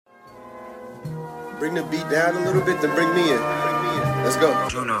bring the beat down a little bit, then bring me in. Let's go.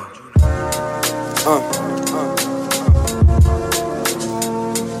 Juno. All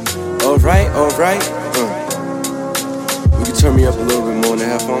right. You can turn me up a little bit more in the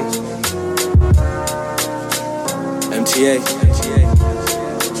headphones. MTA.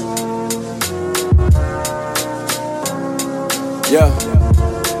 Yeah.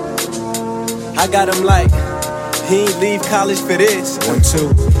 I got him like, he ain't leave college for this. 1,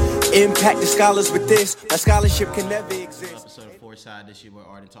 2. Impact the scholars with this. My scholarship can never exist. Episode of Foresight, this your boy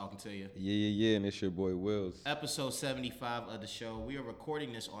Arden talking to you. Yeah, and it's your boy Wills. Episode 75 of the show. We are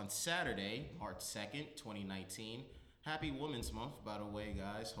recording this on Saturday, March 2nd, 2019. Happy Women's Month, by the way,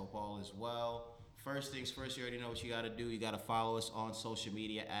 guys. Hope all is well. First things first, you already know what you got to do. You got to follow us on social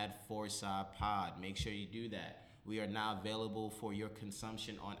media at Foresight Pod. Make sure you do that. We are now available for your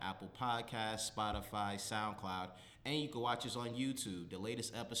consumption on Apple Podcasts, Spotify, SoundCloud, and you can watch us on YouTube. The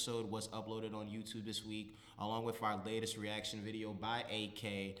latest episode was uploaded on YouTube this week, along with our latest reaction video by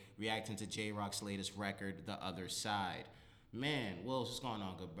AK, reacting to J-Rock's latest record, The Other Side. Man, Wills, what's going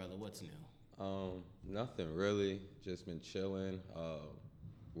on, good brother? What's new? Nothing really. Just been chilling,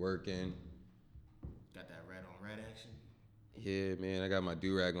 working. Got that red on red action? Yeah, man, I got my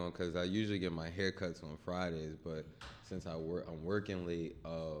do-rag on because I usually get my haircuts on Fridays, but since I'm working late,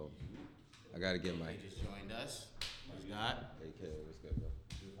 I got to get my... You just joined us. What's got? AK, what's good, bro?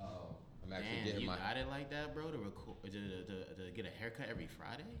 I'm actually getting my... got it like that, bro, to get a haircut every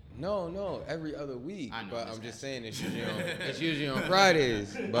Friday? No, every other week. I know, but I'm just saying it's usually on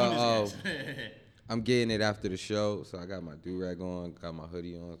Fridays. But I'm getting it after the show, so I got my do-rag on, got my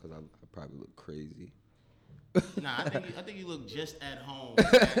hoodie on because I probably look crazy. Nah, I think you look just at home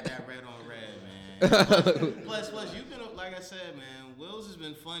with that red on red, man. Plus, you've been, like I said, man, Wills has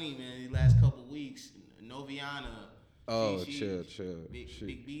been funny, man, the last couple weeks. Noviana. Chill.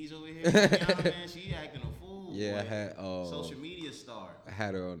 Big B's over here. Noviana, man, she acting a fool. Yeah, boy. I had social media star. I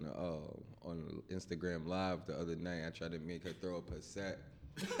had her on the Instagram Live the other night. I tried to make her throw up her set.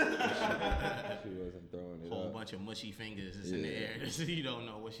 She wasn't throwing it Whole up. bunch of mushy fingers is in the air. You don't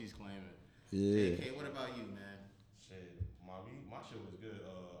know what she's claiming. Yeah. Okay, what about you, man? Shit, my shit was good.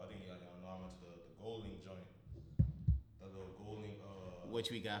 I think I went to the Golding joint. The little Golding.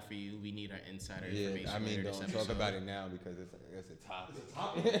 What we got for you? We need our insider Yeah, information. I mean, later this don't talk episode. about it now because it's a topic. It's a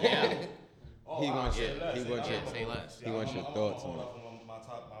topic. Yeah. He wants your thoughts on it. My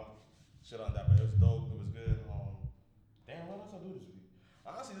shit on that, but it was dope. It was good. Damn, what else I do this week?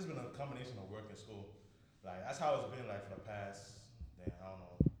 Honestly, this has been a combination of work and school. Like that's how it's been like for the past. Damn, I don't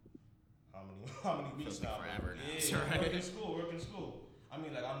know. How many weeks Feels like now? forever now. Yeah, Right. work in school. I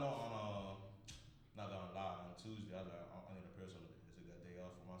mean, like I know not gonna lie, on Tuesday I need a personal day. I took that day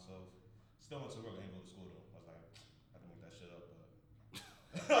off for myself. Still went to work, I didn't go to school though. I was like, I can make that shit up,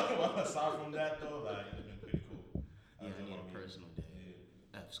 but aside from that though, like it's been pretty cool. Yeah, I need a personal day.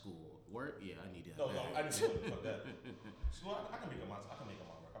 At school, work. Yeah, I need that. No, I didn't say fuck that. School, I can make it my work. I'm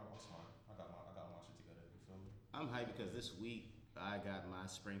smart. I got my shit together. You feel me? I'm hyped because this week I got my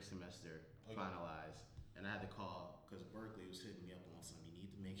spring semester finalized, and I had to call because Berkeley was hitting me up on something. You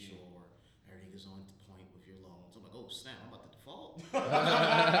need to make sure everything is on point with your loans. I'm like, oh snap, I'm about to default.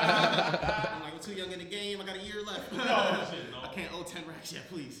 I'm like, I'm too young in the game. I got a year left. No. I can't owe 10 racks yet,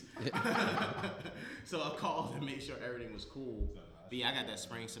 please. So I called and made sure everything was cool. But yeah, I got that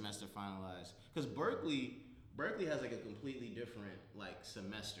spring semester finalized because Berkeley has like a completely different like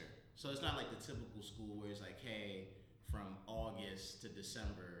semester. So it's not like the typical school where it's like, hey, from August to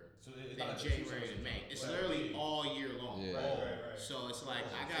December, So it's then not like January to May. It's literally all year long. Yeah. Right. So it's like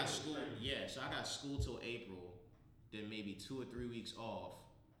I got school. Yeah, so I got school till April, then maybe 2 or 3 weeks off,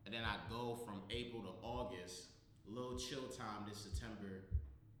 and then I go from April to August, little chill time this September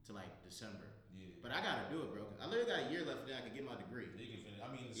to like December. Yeah. But I gotta do it, bro. I literally got a year left, and then I can get my degree. You can finish.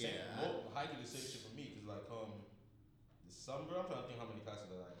 I mean, the same. Hiking the same shit for me, cause like December. I'm trying to think how many classes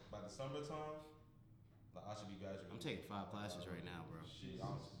are like by December time. Like I should be graduating. I'm taking 5 classes right now, bro. Shit,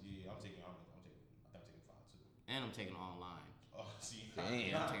 I'm taking 5 too. And I'm taking online. Oh, see. Damn.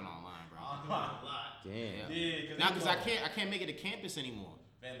 Yeah, I'm taking online, bro. Damn. Yeah. Now, cause I can't make it to campus anymore.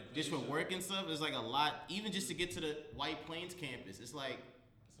 Man, Just with work and stuff, it's like a lot. Even just to get to the White Plains campus, it's like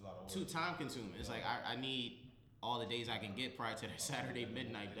it's a lot of work. too time consuming. It's like I need all the days I can get prior to that Saturday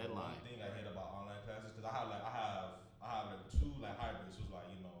midnight deadline. One thing I hate about online classes, cause I have like 2 like hybrids. So it's like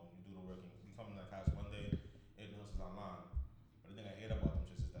you do the work and you come in that class one day, everything else is online. But the thing I hate about them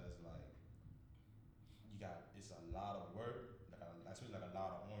just is that it's like it's a lot of work, especially like a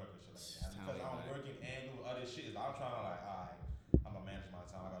lot of homework and shit like that. And because I'm working and doing other shit, I'm trying to like, alright, I'm gonna manage my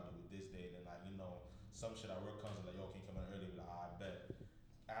time. I gotta do it this day. Then like some shit at work comes and like, yo, can you come in early? Like, I bet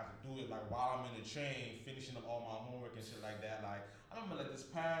I have to do do it like while I'm in the train, finishing up all my homework and shit like that. Like I remember like this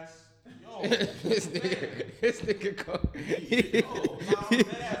past. Yo, this nigga go.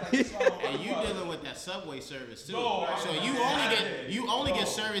 And you dealing with that subway service too. No, so you only get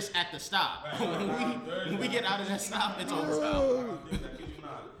service at the stop. When we get out of that stop, it's over.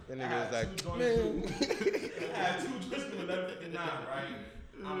 That nigga was like, man. I had 2 joints with 11:59, right?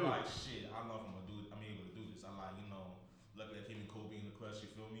 I'm like, shit. I don't know if I'm able to do this. I'm like, luckily I came in Kobe in the crush.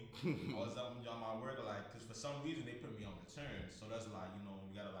 You feel me? I was up on my work, like, cause for some reason they put me on return. So that's like, you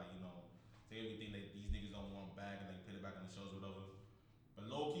gotta like, take everything that these niggas don't want back and they put it back on the shows or whatever. But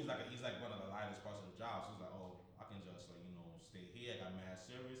low key, he's like one of the lightest parts of the job. So it's like, oh, I can just like, stay here. I got mad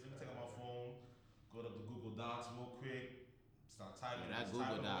service. Let me take out my phone, go to the Google Docs real quick, start typing. That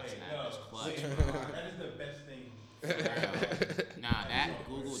Google Docs app is clutch. That is the best thing. Nah, that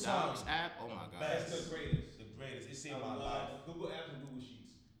Google Docs app, oh my god. That's the greatest. The greatest. It saved my life. Google Apps and Google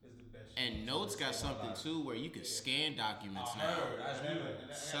Sheets is the best. And Notes got something too where you can scan documents now. That's new.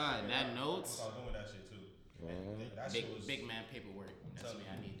 Son, that Notes. I started doing that shit too. That Big shit was big man paperwork. That's me.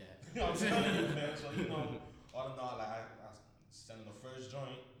 I need that. I'm telling you, man. So all in all, like I sent the first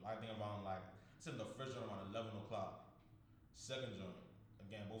joint. I think around like sent the first joint around 11 o'clock. Second joint,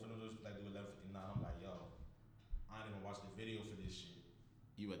 again, both of them was like do 11:59. I'm like, yo, I ain't even watch the video for this shit.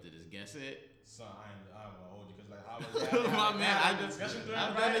 You about to just guess it? Son, I'm gonna hold you because like I was. My man, I've done the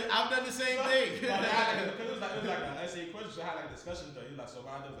same thing. Because it was like an essay question. So I had like a discussion there. He was like, so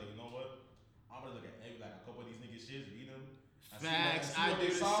I was like, you know what? I'm gonna look at maybe like a couple of these niggas shits, read them. Facts. I do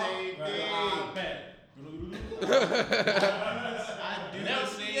the same thing. I do the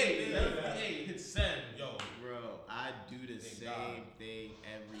same thing. Hit send, yo. Bro, I do the same thing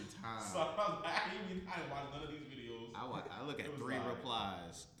every time. So I was like, I didn't watch none of these videos. I look at It was 3 live.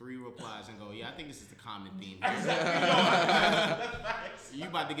 replies, and go, yeah, I think this is the common theme. That's facts. You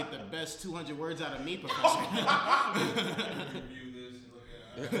about to get the best 200 words out of me, professor. Review this and look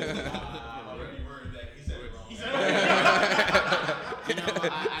at I already worded that. He said it wrong.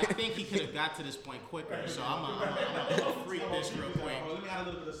 I think he could have got to this point quicker, so I'm gonna freak this real quick. Let me add a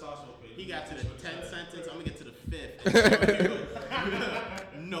little bit of sauce real quick. He got to the 10th sentence. I'm gonna get to the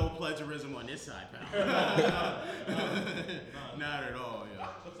 5th. No plagiarism on this side, pal. Not at all, yo. I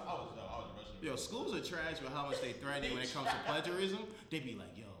was rushing. Yo, schools are trash with how much they threaten you when it comes to plagiarism. They be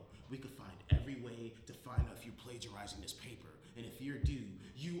like, yo, we could find every way to find out if you're plagiarizing this paper. And if you're due,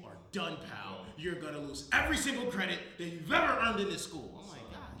 you are done, pal. You're gonna lose every single credit that you've ever earned in this school. I'm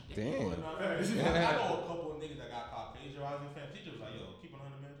like, God damn. I know a couple of niggas that got caught plagiarizing. Teacher was like, yo, keep it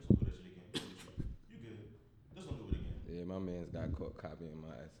 100, man. Just don't do that shit again. You good. Just don't do it again. Yeah, my man's got caught copying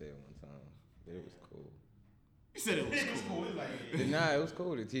my essay one time, but it was cool. You said it was cool. It was like, yeah. Nah, it was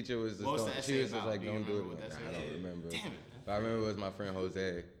cool. The teacher was just, What was the she essay was just about? like, Do you don't do remember it. what that I essay don't remember. Damn it. But I remember it was my friend Jose.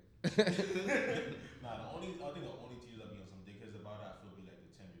 Nah, I think the only teachers that be on some dickheads about it, I feel be like the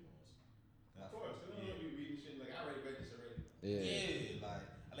tenured ones. Of course, they don't want you reading shit like I already read this already. Yeah.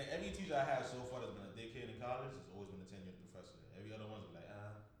 Like every teacher I had so far that's been a dickhead in college has always been a tenured professor. Every other one's like,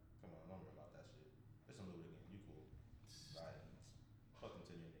 come on, don't worry about that shit. Let's don't do it again. You cool. Right. Fuck them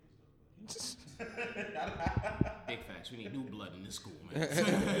tenured niggas though. Big facts. We need new blood in this school, man.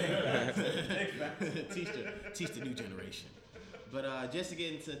 teach the new generation. But just to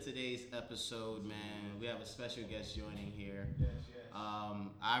get into today's episode, man, we have a special guest joining here. Yes.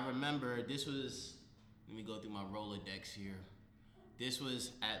 I remember this was, let me go through my Rolodex here. This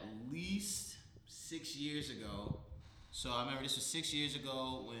was at least 6 years ago. So I remember this was 6 years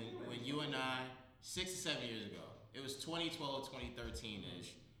ago when you and I, 6 to 7 years ago. It was 2012,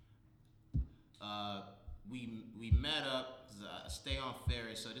 2013-ish. We met up, stay on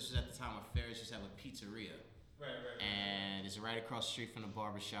Ferris. So this was at the time when Ferris used to have a pizzeria. Right. And it's right across the street from the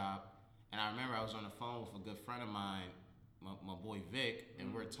barbershop. And I remember I was on the phone with a good friend of mine, my boy Vic,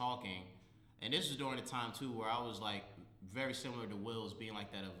 and we're talking. And this was during the time too where I was like very similar to Will's, being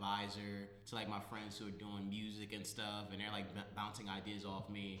like that advisor to like my friends who are doing music and stuff, and they're like bouncing ideas off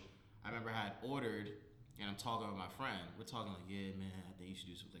me. I remember I had ordered, and I'm talking with my friend. We're talking like, yeah, man, I think you should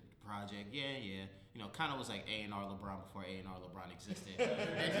do something like the project. Yeah. You know, kind of was like A&R LeBron before A&R LeBron existed.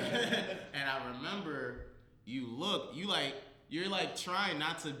 And I remember you're like trying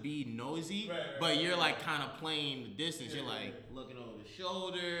not to be nosy, but you're like kind of playing the distance. You're like looking over the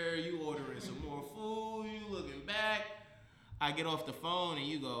shoulder, you ordering some more food, you looking back. I get off the phone and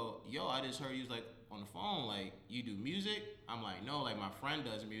you go, yo, I just heard you was like on the phone, like you do music? I'm like, no, like my friend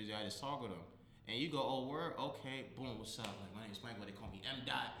does music, I just talk with him. And you go, oh, word? Okay, boom, what's up? Like, my name's Michael, they call me M.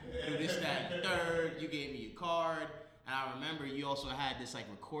 Dot. Do this, that, and third. You gave me your card. And I remember you also had this like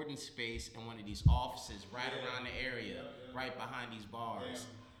recording space in one of these offices right around the area, right behind these bars.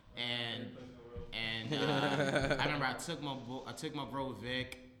 I remember I took my bro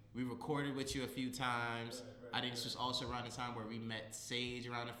Vic. We recorded with you a few times. I think this was also around the time where we met Sage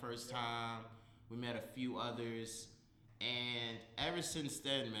around the first time. We met a few others. And ever since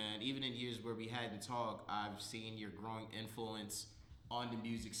then, man, even in years where we hadn't talked, I've seen your growing influence on the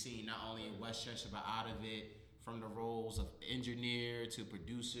music scene, not only in Westchester, but out of it, from the roles of engineer to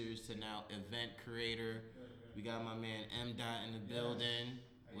producers to now event creator. We got my man M. Dot in the building.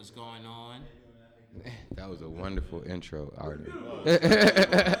 What's going on? That was a wonderful intro, Arden.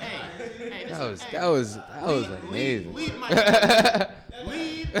 Hey, That was amazing. Lead my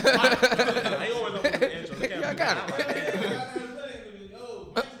lead. I always know the intro. They can't Yeah, I got it.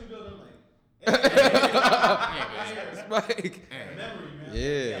 Spike.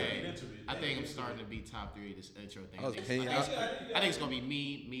 Yeah. I think I'm starting to be top 3 this intro thing. I was I think paying it's I think it's gonna be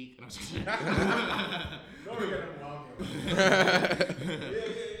me, Meek, and I'm just kidding. Don't forget them long.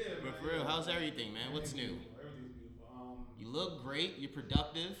 But for real, how's everything, man? What's new? Everything's beautiful. You look great. You're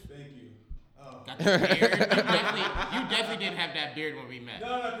productive. Thank you. Got the beard. You definitely didn't have that beard when we met. No,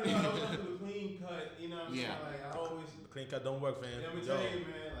 I was going through the clean cut. You know what I'm saying? Yeah. Like, I always. The clean cut don't work, fam. Let me tell you,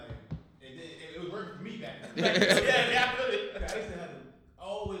 man. Like, it was working for me back then. yeah, I feel it. I used to have to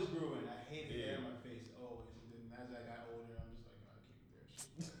always grew in. I hated hair in my face, always. And then as I got older, I'm just like, I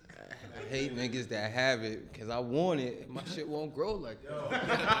keep it there. I hate niggas that have it because I want it. My shit won't grow like that. Word,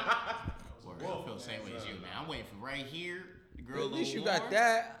 I feel the same way as you, man. I'm waiting for right here. The girl At least you more. got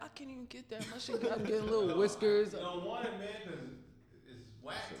that. I can't even get that. My shit got getting little whiskers. You don't want it, man, because it's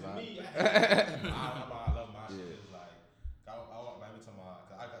whack It's a to lot. me. I love my shit. It's like, I want every time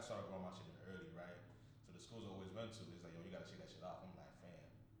cause I got started growing my shit early, right? So the schools I always went to, it's like, yo, you gotta shake that shit off. I'm like, fam.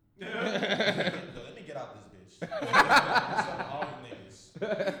 Yo, let me get out this bitch. All these niggas. I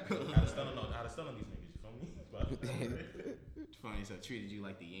had to stun on these niggas, you feel me? It's funny, so I treated you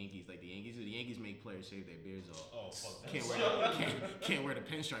like the Yankees. Like the Yankees make players shave their beards off. Oh, fuck that. Can't wear the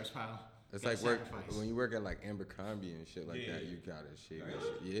pinstripes, pal. It's Gotta like work sacrifice. when you work at like Abercrombie and shit like that. You gotta shave that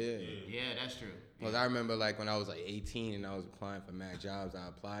shit. Yeah. Yeah, that's true. Cause I remember like when I was like 18 and I was applying for mad jobs. I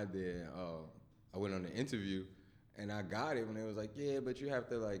applied there. I went on the interview, and I got it when it was like, yeah, but you have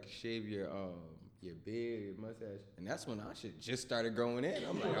to like shave your beard, your mustache, and that's when I shit just started growing in.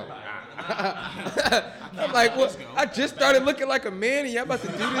 I'm like, oh. I'm like, what? I just started looking like a man, and y'all about to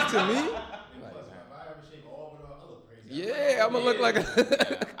do this to me? And plus, if I ever shave all of it off, I look crazy. Yeah, I'm gonna look like a.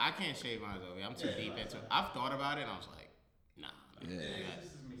 I can't shave mine though. I'm too deep into it. I've thought about it, and I was like, nah. Yeah.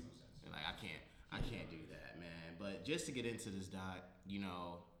 This doesn't make no sense. And like I can't do that, man. But just to get into this, Doc, you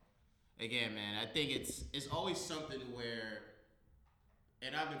know, again, man, I think it's always something where,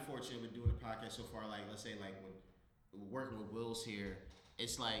 and I've been fortunate with doing the podcast so far. Like, let's say, like when working with Wills here,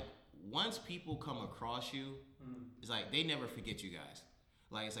 it's like once people come across you, it's like they never forget you guys.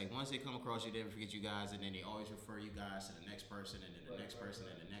 Like it's like once they come across you, they never forget you guys, and then they always refer you guys to the next person, and then the next person,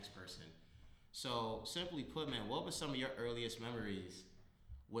 and the next person. So simply put, man, what were some of your earliest memories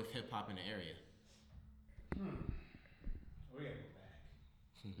with hip hop in the area? We gotta go back.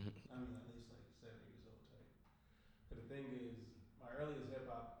 I mean, at least like 7 years old type. But the thing is, my earliest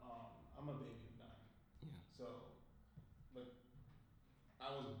hip hop, I'm a baby of 9. Yeah. So, but I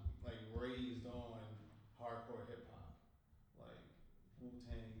was like raised on hardcore hip hop, like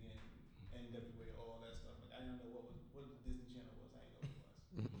Wu-Tang and NWA, all that stuff. Like I didn't know what the Disney Channel was. I didn't know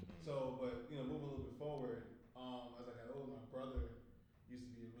what it was. So, but you know, moving a little bit forward, as I got older, my brother used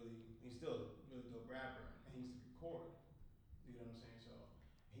to be he's still a really dope rapper, and he used to record. You know what I'm saying? So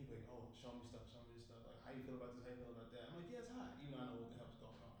he'd be like, "Oh, show me this stuff. Like, how you feel about this? How you feel about that?" I'm like, "Yeah, it's hot. You know, I know what the hell's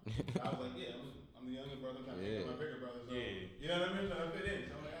going on." I was like, "Yeah, I'm the younger brother. I'm trying to hang with my bigger brother. So you know what I mean? So I fit in.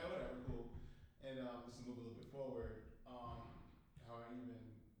 So I'm like, whatever, cool." And just to move a little bit forward, how I even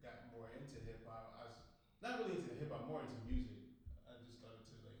got more into hip hop. I was not really into hip hop, more into music. I just started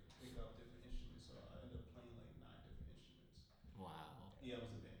to like pick up different instruments. So I ended up playing like 9 different instruments. Wow. Yeah, I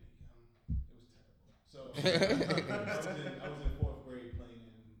was a band geek. It was terrible. So I was in 4th grade playing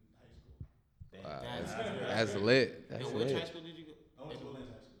in high school. Wow, That's that's lit. That's And which high lit. school did you go? I went to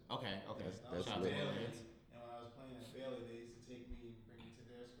Woodlands High School. Okay. That's Shout out to lit. Woodlands. And when I was playing at Bailey, they used to take me and bring me to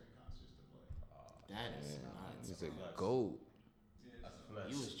their spring concerts to play. That is Yeah, nuts. it's a gold. Yeah, That's so-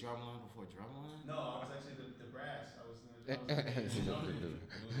 You was drumline before drumline? No, I was actually the brass. I was in the trumpet.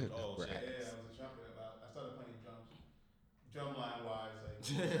 Oh, Brass. Yeah, I was a trumpet. I started playing drums. Drumline wise, like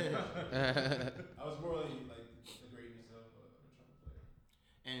I was more like the greatness of a trumpet player.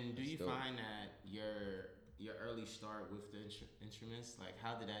 And do you That's dope. find that your early start with the instruments, like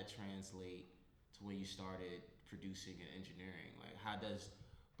how did that translate to when you started producing and engineering? Like how does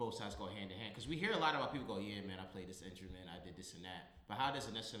both sides go hand in hand? Because we hear a lot about people go, yeah, man, I played this instrument, I did this and that. But how does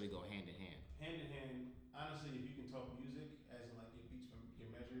it necessarily go hand in hand? Hand in hand, honestly, if you can talk music, as in like your beats from your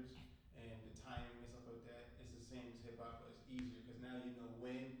measures and the timing and stuff like that, it's the same as hip hop, but it's easier because now you know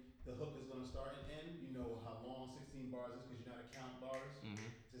when the hook is gonna start and end. You know how long 16 bars is because you know how to count bars. Mm-hmm.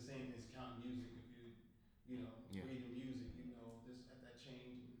 It's the same as counting music. If you know, Yeah. reading music, you know this at that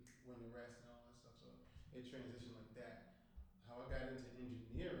change and when to rest and all that stuff. So it transitioned like that. How I got into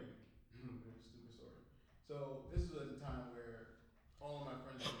engineering, bit of a stupid story. So this was at the time where all of my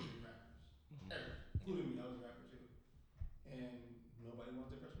friends were being rappers. Everyone, including me, I was a rapper too. And nobody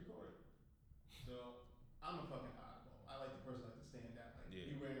wanted to press record. So I'm a fucking oddball. I like the person like to stand out. Like Yeah.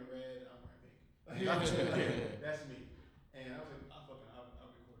 you wearing red, I'm wearing pink. Like, that's me. And I was like, I'll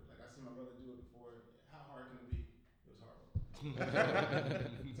record it. Like I seen my brother do it before. How hard can it be? It was horrible.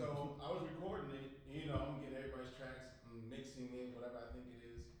 So I was recording it, and, you know, I'm getting everybody's tracks, I'm mixing it, whatever I think it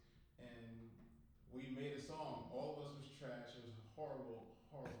is, and we made a song. All of us was trash. It was a horrible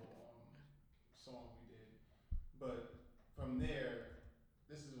song we did. But from there,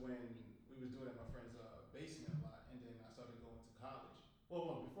 this is when we was doing it at my friend's basement a lot, and then I started going to college.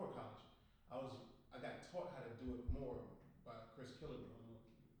 Well, before college, I got taught how to do it more by Chris Killer, bro. No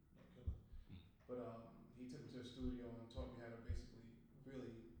Killer. But he took me to a studio and taught me how to basically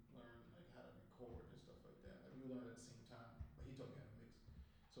really learn like how to record and stuff like that. Like we learned at the same time, but he taught me how to mix.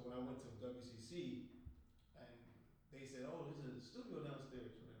 So when I went to WCC, and they said, "Oh, there's a studio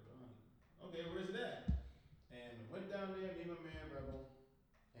downstairs." Whatever. I'm like, okay, where's it at? And went down there, me and my man Rebel,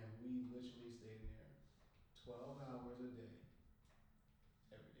 and we literally stayed in there 12 hours a day,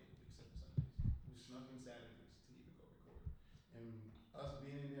 every day of the week except for Sundays. We snuck in Saturdays to even go record. And us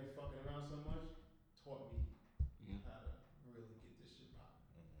being in there fucking around so much taught me how to really get this shit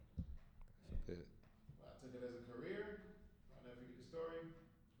popping. Good. I took it as a career. I'll never forget the story.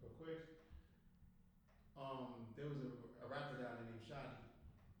 Real quick. There was a rapper down there named Shotty.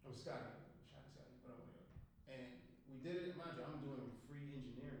 It was Scotty, whatever. And we did it. Mind you, I'm doing free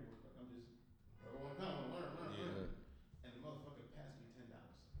engineering work. Like I'm just, I want to come, learn. Yeah. And the motherfucker passed me $10. I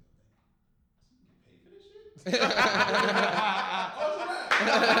said, "You get paid for this shit?" Oh, it's a rap.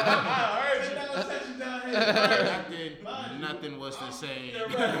 $10 section down here. Nothing was the same. Yeah,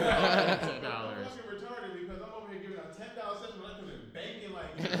 right. I'm fucking retarded because I'm over here giving out $10 session when I could have been banking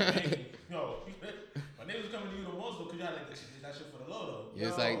like Yo, my niggas was coming to you the most though, cause you had like that shit for the low though.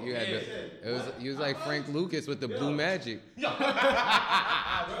 It's like you had you was like Frank Lucas with the Blue Magic.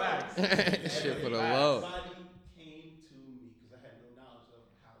 Facts. Shit for the low. Somebody came to me because I had no knowledge of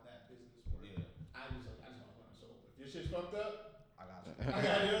how that business worked. Yeah. I just want to learn. So if your shit's fucked up, I got you. I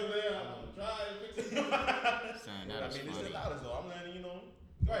got it over there. I'm gonna try and fix it. Son, I that is mean, it's funny. $10 though. I'm learning, you know,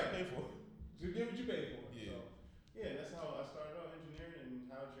 Right. pay for it. So give what you pay for. Yeah. So, yeah, that's how I started out engineering and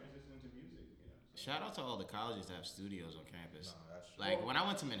how it transitioned into music. You know. So. Shout out to all the colleges that have studios on campus. Nah, that's true. Like when I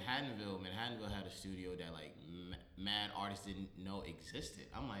went to Manhattanville had a studio that like mad artists didn't know existed.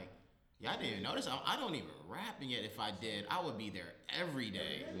 I'm like, y'all didn't even notice. I don't even rap, and yet if I did, I would be there every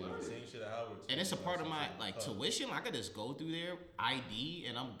day. Same shit at Howard. And it's a part of my like tuition. I could just go through there, ID,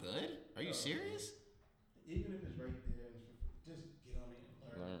 and I'm good. Are you serious? Even if it's right there, and just get on it and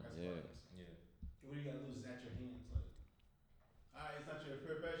learn. That's yeah. fun. Yeah. What do you gotta lose? It's at your hands. Like, all right, it's not your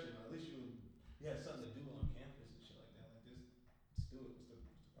profession. At least you have something to do on campus and shit like that. Like, just do it. What's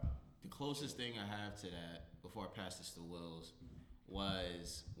the problem? The closest thing I have to that before I passed this to Wills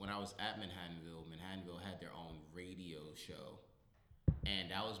was when I was at Manhattanville. Manhattanville had their own radio show.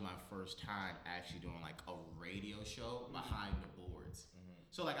 And that was my first time actually doing like a radio show behind the boards.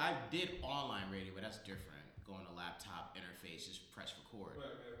 So like I did online radio, but that's different. Going to laptop interface, just press record.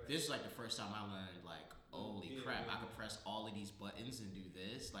 Right. This is like the first time I learned like, holy crap, I could press all of these buttons and do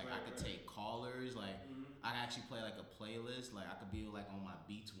this. Like I could take callers. Like I could actually play like a playlist. Like I could be like on my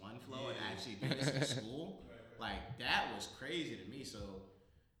Beats One flow and actually do this in school. Like that was crazy to me. So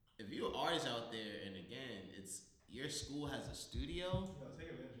if you're an artist out there, and again, it's your school has a studio, No, take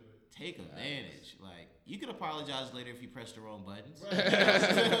advantage of it. take advantage. Like you could apologize later if you press the wrong buttons.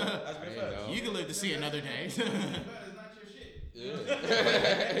 That's been facts. You can live to see another day. It's not your shit.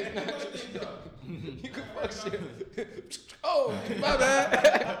 You can fuck shit. Oh, my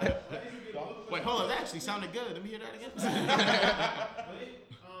bad. Wait, hold on. That actually sounded good. Let me hear that again. I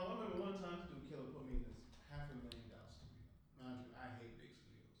remember one time Stu Killer put me in this $500,000 studio. Mind you, I hate big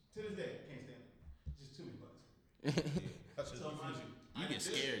studios. To this day, I can't stand it. Just too many buttons. That's just So mind You get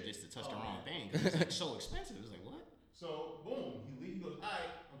scared just to touch the wrong thing because it's like so expensive. It's like what? So boom, he goes, all right,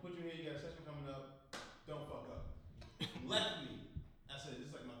 I'll put you in here. You got a session coming up. Don't fuck up. Left me. I said,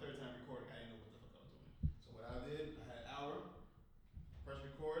 this is like my third time recording. I didn't know what the fuck I was doing. So what I did, I had an hour, press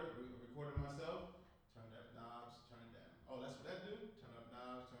record.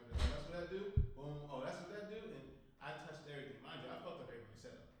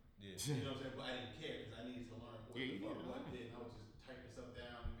 You know what I'm saying? But I didn't care because I needed to learn what Yeah, the you fuck need to what learn. did. And I was just typing stuff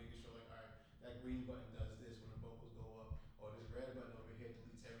down and making sure, like, all right, that green button does this when the vocals go up, or this red button over here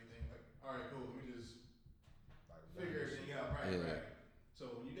deletes everything. Like, all right, cool. Let me just Like, figure everything out. Right, Yeah. right.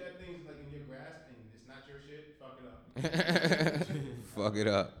 So when you got things like in your grasp and it's not your shit, fuck it up. Fuck it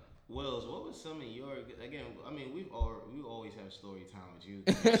up. Wells, what was some of your again? I mean, we always have story time with you.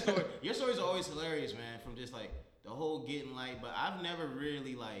 Your stories are always hilarious, man. From just like the whole getting light, but I've never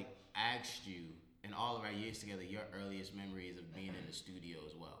really like asked you in all of our years together your earliest memories of being in the studio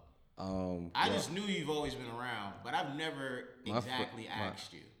as well. I well, just knew you've always been around, but I've never exactly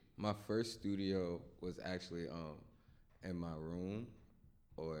asked you. my first studio was actually in my room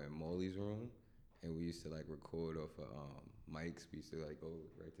or in Molly's room, and we used to like record off of mics. We used to like go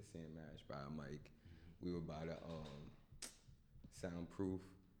right to Sam Mash, buy a mic. We would buy the soundproof.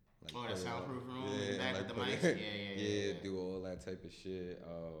 Like, Oh, that put it soundproof on. room back with the put mics? it- Yeah. do all that type of shit.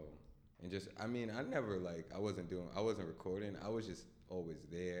 And just, I mean, I never like, I wasn't recording. I was just always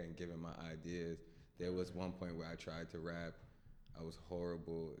there and giving my ideas. There was one point where I tried to rap. I was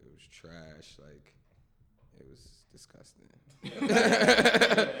horrible. It was trash. Like, it was disgusting.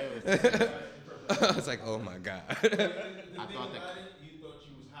 I was like, oh my God. The thing I thought about that- it, you thought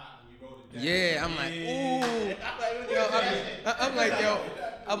you was hot and you wrote it down. Yeah, I'm like, ooh. Yo, I'm like, yo,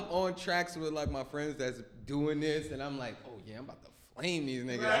 I'm on tracks with like my friends that's doing this, and I'm like, oh yeah, I'm about to flame these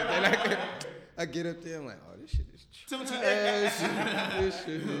niggas. And then I get up there, I'm like, oh, this shit is trash. This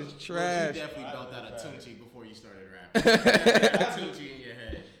shit is trash. You definitely built out a Tunchi before you started rapping. A Tunchi in your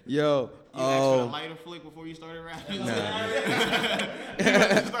head. Yo, You asked for a lighter flick before you started rapping? You started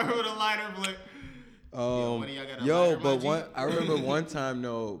with a lighter flick. One of y'all got a yo, lighter, but my G? I remember one time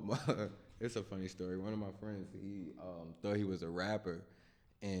though, it's a funny story. One of my friends, he thought he was a rapper,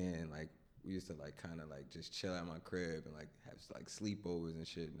 and like we used to like kind of like just chill at my crib and like have like sleepovers and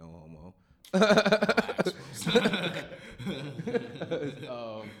shit. No homo.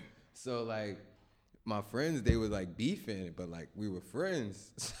 So like my friends, they were like beefing, but like we were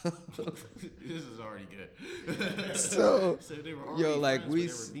friends. This is already good. So they were already yo, like friends, we but they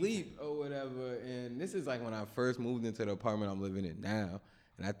were sleep or whatever, and this is like when I first moved into the apartment I'm living in now,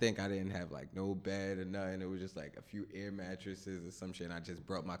 and I think I didn't have like no bed or nothing. It was just like a few air mattresses or some shit. And I just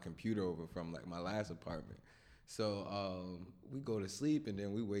brought my computer over from like my last apartment. So we go to sleep, and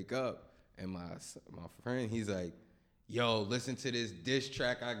then we wake up, and my friend, he's like, yo, listen to this diss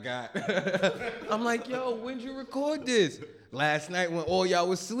track I got. I'm like, yo, when'd you record this? Last night when all y'all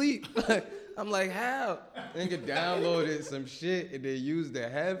was asleep. I'm like, how? Nigga downloaded some shit and they used the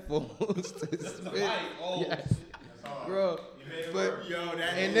headphones to spit. Yes. Bro, but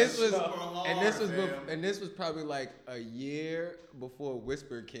and this was probably like a year before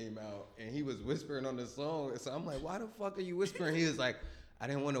Whisper came out, and he was whispering on the song. So I'm like, why the fuck are you whispering? He was like, I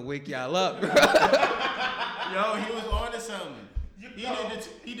didn't want to wake y'all up. Bro. Yo, he was on to something.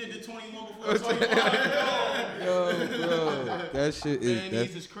 He did the 21 before 21. Yo, bro, that shit is. Man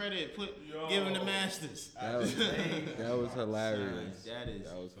needs his credit. Give him the masters. That was hilarious. That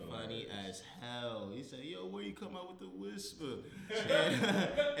is was funny hilarious. as hell. He said, yo, where you come out with the whisper?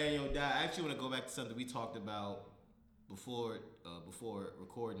 and yo, Dad, I actually want to go back to something we talked about before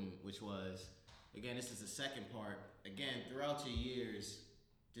recording, which was, again, this is the second part. Again, throughout your years,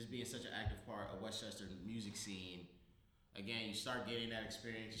 just being such an active part of Westchester music scene, again, you start getting that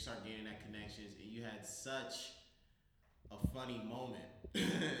experience, you start getting that connections, and you had such a funny moment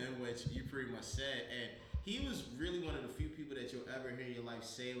in which you pretty much said, and he was really one of the few people that you'll ever hear in your life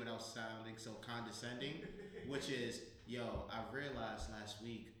say without sounding so condescending, which is, yo, I realized last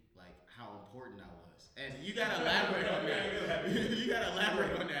week, like, how important I was. And you gotta elaborate on that. You gotta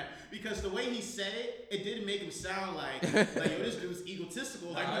elaborate on that. Because the way he said it, it didn't make him sound like yo, this dude's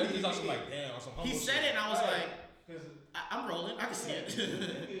egotistical. Like, he's also like, damn, on some humble he said shit. it, and I was like, Because I'm rolling. I can see it. the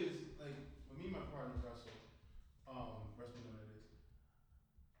thing is, like, for me and my partner Russell, Russell know what it is.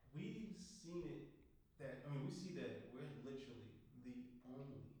 We've seen it that we see that we're literally the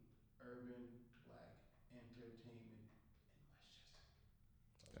only urban black entertainment in Westchester.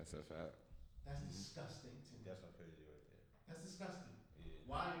 That's a fact. That's disgusting to me. That's not crazy right there. That's disgusting. Yeah.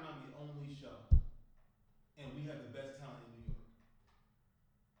 Why am I the only show? And we have the best talent in New York.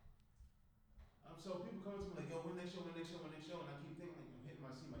 So people come to me like, yo, when next show? And I keep thinking, like, I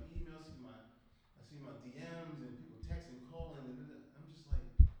see my emails, I see my DMs, and people texting, calling, and I'm just like,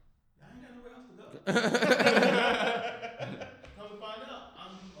 I ain't got nowhere else to go. Come to find out,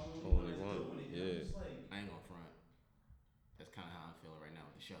 I'm the only one that's doing it. Yeah. I'm just like, I ain't gonna front. That's kind of how I'm feeling right now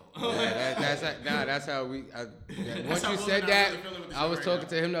with the show. That's how we. Once how you Will said and I that, really feeling with the I show was right talking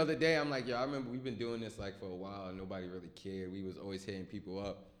now. to him the other day. I'm like, yo, I remember we've been doing this like for a while, and nobody really cared. We was always hitting people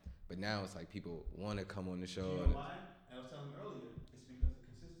up, But now it's like people want to come on the show. You know why? I was telling him earlier, it's because of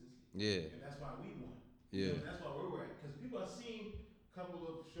consistency. Yeah. And that's why we won. Yeah. You know, that's why where we're at. Because people have seen a couple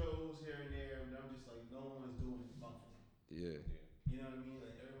of shows here and there, and I'm just like, no one's doing it monthly. Yeah. You know what I mean?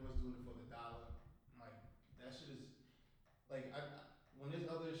 Like everyone's doing it for the dollar. Like that shit is like when there's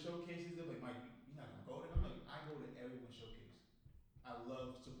other showcases, they're like, Mike, you're not gonna go there. I'm like, I go to everyone's showcase. I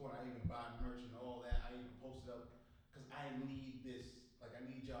love support. I even buy merch and all that. I even post it up because I need this. Like I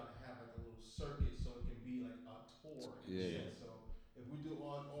need y'all to have like a little circuit so it can be like a tour. Yeah. So if we do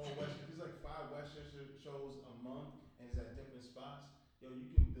all Western, if it's like 5 Westchester shows a month and it's at different spots, yo,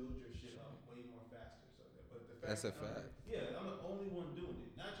 you can build your shit up way more faster. So that, but the fact That's a I'm like, fact. yeah, I'm the only one doing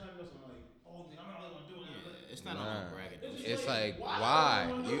it. Not trying to go something like, oh, I'm the only one doing it. Yeah, it's not on braggadocious. It's like, why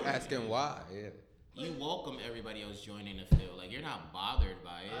why? am I You doing asking it? why? Yeah. You welcome everybody else joining the field. Like you're not bothered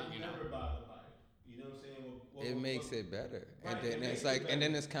by it. I'm You know. never bothered by it. You know what I'm saying? It makes it better. And Right, then it makes it's it like, and better.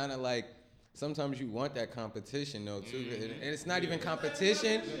 then it's kind of like, sometimes you want that competition though too, and it's not even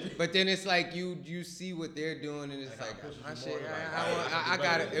competition, but then it's like you see what they're doing, and it's like, pushes I you shit, more, like, I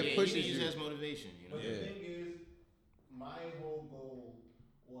got it. Yeah, It pushes you can use it you. as motivation. You know. But Yeah. the thing is, my whole goal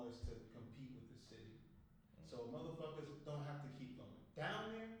was to compete with the city. So motherfuckers don't have to keep going.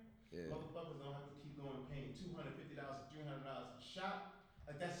 Down there, Yeah. motherfuckers don't have to keep going paying $250, $300 a shot.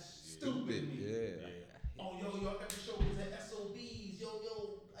 Like that's stupid to me. Yeah. Oh yo, I got the show was at SOBs.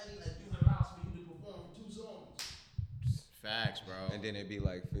 Yo, I need like $300 for you to perform for 2 songs. Facts, bro. And then it'd be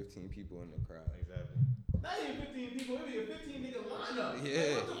like 15 people in the crowd. Exactly. Not even 15 people. It'd be a 15 nigga lineup.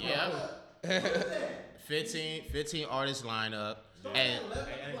 Yeah. Like, what the Yeah. fuck? What is that? 15 artists line up, Start and at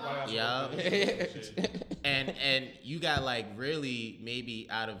 11 And o'clock. Yeah. and you got like really maybe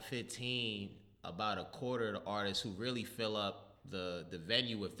out of 15, about a quarter of the artists who really fill up the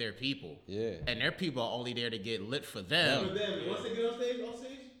venue with their people. Yeah. And their people are only there to get lit for them. But then once they get on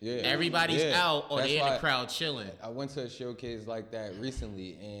stage, Yeah. Everybody's Yeah. out or That's they in the why crowd chilling. I went to a showcase like that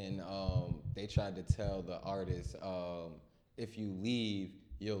recently, and they tried to tell the artists, if you leave,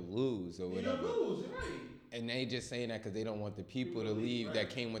 you'll lose or you whatever. lose, you're right. And they just saying that because they don't want the people to leave right. that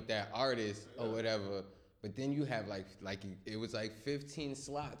came with that artist or whatever. But then you have like it was like 15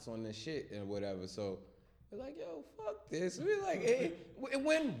 slots on the shit and whatever. So we're like, yo, fuck this. We're like, hey,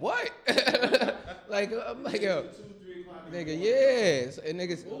 when what? like I'm like, yo, 2, 3 o'clock. nigga, yeah. So, and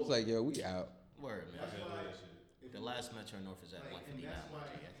niggas was like, yo, we out. Word, man. That's why. The last Metro North is at Like, and 159. that's why.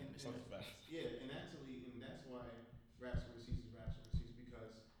 I think missed that. Yeah, and that's why Raps Overseas is Raps Overseas,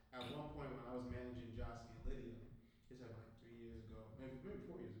 because at one point when I was managing Jossie and Lydia, this happened like 3 years ago, maybe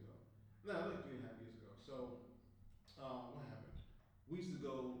 4 years ago. No, like 3.5 years ago. So, what happened? We used to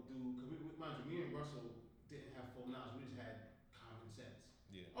go do, cause mind you, me and Russell didn't have full knowledge. We just had common sense.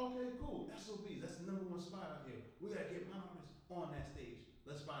 Yeah. Okay, cool. SOBs, that's the #1 spot out here. We gotta get my artists on that stage.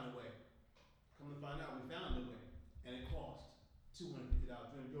 Let's find a way. Come to find out, we found a way, and it cost $250.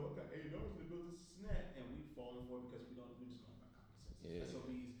 Then go, okay, $80 to build this and that, and we've fallen for it because we're just going by common sense. Yeah.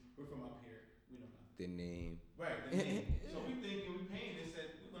 SOBs, we're from up here, we know nothing. The name. Right, the name. So we thinking, we paying this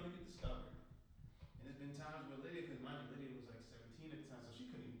that we're gonna get discovered. And there's been times where Lydia, because mind you, Lydia was like 17 at the time, so she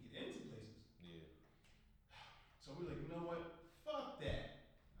couldn't even get into places. Yeah. So we're like, you know what? Fuck that.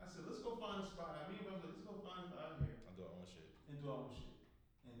 I said, let's go find a spot. I mean, let's go find a spot out here I do our own shit. and do our own shit.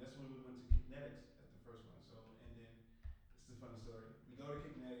 And that's when we went to Kicknetics at the first one. So, and then it's a funny story. We go to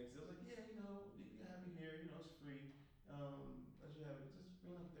Kicknetics. They was like, yeah, you know, we can have you here. You know, it's free. Let you have it. Just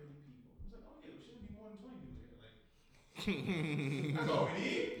bring like 30 people. I was like, oh yeah, we shouldn't be more than 20 people here. Like, that's all we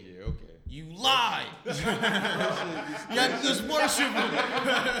need. Yeah, okay. You lied. You're just worshiping.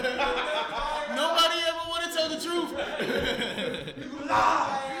 Nobody ever want to tell the truth. You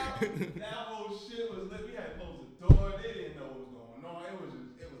lie. That whole shit was lit. We had to close the door. They didn't know what was going on. It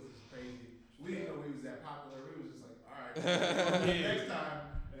was just crazy. We didn't know we was that popular. We was just like, all right. Next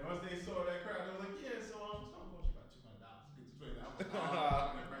time. And once they saw that crowd, they were like, yeah. So I'm just gonna cost you about $200 to get this place. I was like,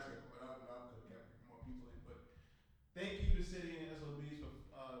 oh, and the price got put up and up because we kept more people in. But thank you to City and SOBs for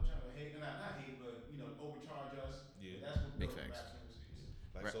trying to hate, not hate, but you know, overcharge us. Yeah. That's what Big built facts. Raps Overseas.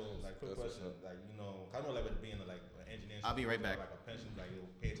 Like Right. so, like quick That's what's question, up. like you know, I know like with being like an engineer. I'll be right back. Like a pension, like you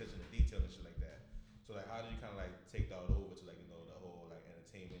pay attention to detail and shit like that. So like, how do you kind of like take that over to like you know the whole like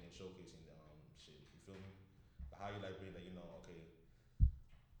entertainment and showcasing shit? You feel me? Like, how you like being like you know okay,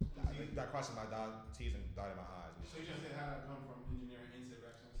 that crossing my T's and dotting my I's. So you just said how did I come from engineering into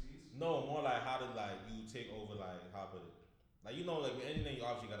Raps Overseas? No, more like how did like you take over like how I put it. Like you know, like with anything, you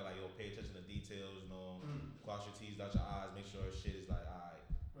obviously gotta like pay attention to details. You know, cross your T's, dot your I's, make sure shit is like alright,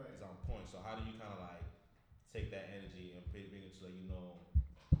 Right. it's on point. So how do you kind of like take that energy and bring it to like you know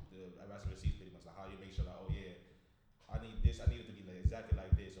the rest of the seats pretty much like how you make sure like oh yeah, I need this, I need it to be like exactly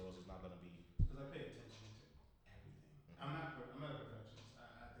like this, or else it's I pay attention to everything. I'm not a perfectionist.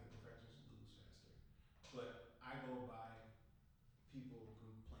 I think perfectionists lose faster. But I go by people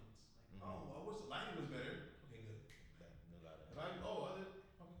complaints. Like, oh, I wish the lighting was better. Okay, good. If I okay, cool.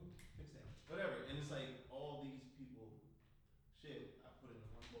 Fix that. Whatever. And it's like all these people, shit, I put it in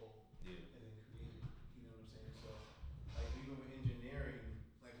one bowl and then create it. You know what I'm saying? So, like even with engineering,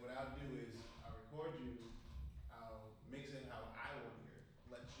 like what I'll do is I'll record you, I'll mix it how I want to hear it,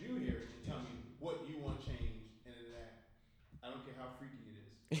 let you hear it, and tell me what you want changed, and then that. I don't care how freaky it is.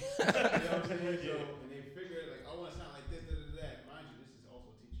 You know what I'm saying? So, and they figure it like, I want to sound like this, that. Mind you, this is also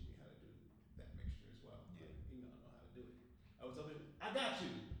teaching me how to do that mixture as well. Yeah. Like, you know, I know how to do it. I was telling I got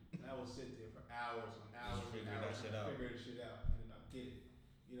you. And I will sit there for hours on hours and figure hours that shit and out. figure this shit out, and then I'll get it.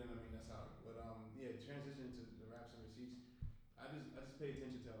 You know what I mean? That's how. But yeah, transition to the raps and receipts. I just pay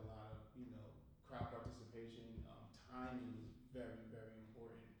attention to a lot of crowd participation. Timing is very very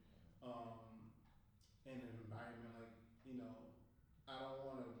important. In an environment like I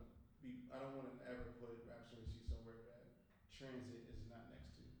don't want to ever put raps and receipts somewhere that transit is not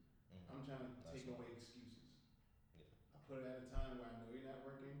next to. I'm trying to take away excuses. I put it at a time where I know you're not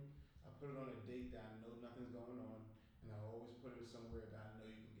working. I put it on a date that I know nothing's going on, and I always put it somewhere that I know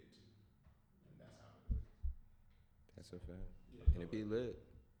you can get to, and that's how I do it. That's a fact. Yeah. And it be lit.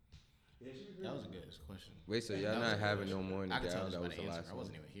 Yeah, it should be That great. was a good question. Wait, so y'all That was not a good having question. no more in the I can tell gal? just That by was the the answer. last I one.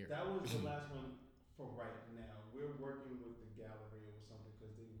 wasn't even here. That was the last one for right now. We're working with the gallery or something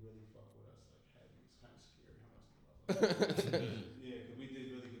because they really fuck with us like heavy. It's kind of scary how much they love us. Yeah, because we did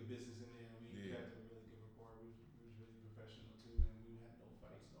really good business in there. We kept a really good rapport. We was really professional too, and we had no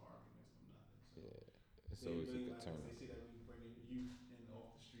fights, no arguments, no nothing. So It's they always a really good like us. turn. They see that we bringing youth and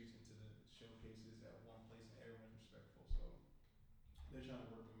off the streets into the showcases at one place, and everyone's respectful. So they're trying to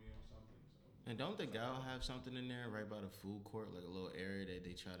work with me on something. So And don't the gal have something in there right by the food court, like a little area that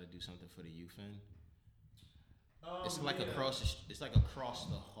they try to do something for the youth in? It's like it's like across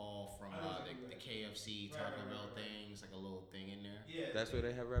the hall from the KFC, Taco Bell thing. It's like a little thing in there. Yeah, That's where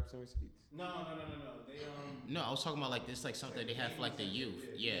they have raps and receipts. No. They No, I was talking about like this, like something they have for like the youth.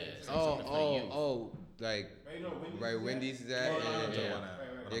 Yeah. It's like Oh, something for the youth. like right Wendy's is at. Yeah.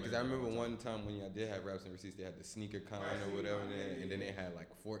 Yeah, because I remember one time when y'all did have raps and receipts, they had the sneaker con or whatever, and then they had like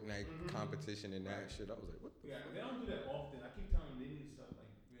Fortnite competition and that shit. I was like, what the? Yeah, they don't do that often. I keep telling them they need stuff like.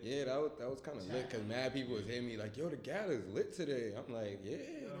 Yeah, that was kind of lit because mad people was hitting me like, yo, the gal is lit today. I'm like,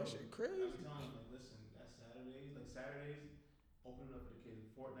 yeah, that shit crazy. I'm telling them, like, listen, that's Saturdays. Like Saturdays, open it up for the kids.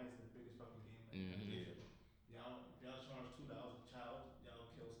 Fortnite's the biggest fucking game. Y'all charge $2 a child.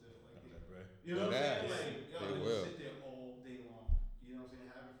 Y'all kill still. Like, you know what I'm saying? Like, y'all just sit there all day long. You know what I'm saying?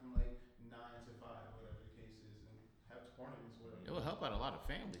 Have it from like 9 to 5, whatever the case is, and have tournaments, whatever. It will help out a lot of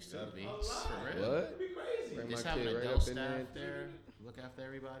families too, B. A lot. For real. What? It'd be crazy. Bring Just my have an kid right adult up in staff there. there, look after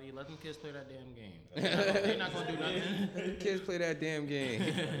everybody. Let them kids play that damn game. They're not gonna do nothing. Kids play that damn game.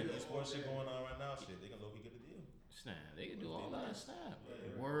 There's sports shit going on right now. Shit, they can low key get a deal. Snap, they can do all that. Snap.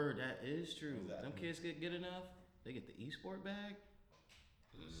 Word, that is true. Exactly. Them kids get good enough. They get the e-sport bag.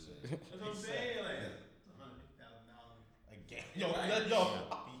 That's what I'm saying. Like, it's $150,000. Again, yo,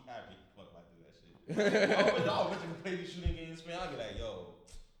 I'll be happy. Fuck, if I do that shit. I wish you could play these shooting games, man. I'll be like, yo,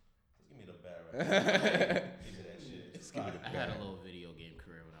 just give me the bat right now. Give me that shit. I had a little video game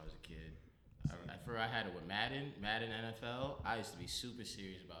career when I was a kid. I had it with Madden NFL. I used to be super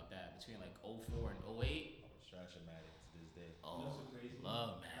serious about that. Between like 04 and 08. I'm trash at Madden to this day. Oh, That's so crazy.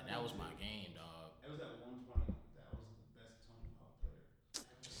 love Madden. That was my game, dog. It was at 120. That was the best Tony Hawk player.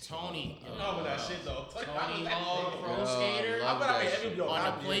 Tony. No, but that shit though. Tony Hawk Pro Yo, Skater love that shit. on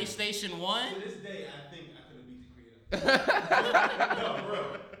the PlayStation 1. To this day, I think I could have beat the creator. No,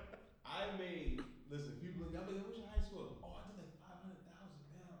 bro. I made. Listen, people like, what's your high score? Oh, I did like 500,000,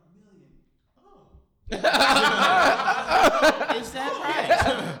 man, or $1 million. Oh. Is that right?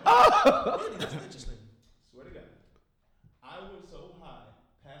 Really, that's interesting. Swear to God. I went so high,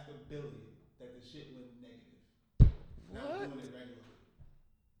 past $1 billion, that the shit went negative. Not doing it regularly.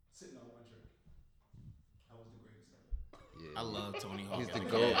 Sitting on one trick. I was the greatest ever. I love Tony Hawk. He's as the a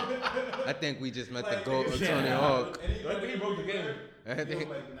GOAT. kid. I think we just met the Like, GOAT of yeah. Tony Hawk. Anybody He broke the game. I I think-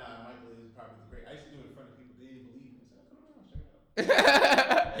 like, nah, Michael is probably the great. I used to do it in front of people. They didn't believe me. I said, come on, check it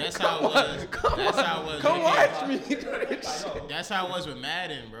out. That's how it was. That's how it was. Come with watch me. That's how it was with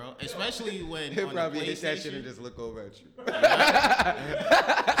Madden, bro. Especially when He'll on probably the hit that shit and PlayStation. just look over at you.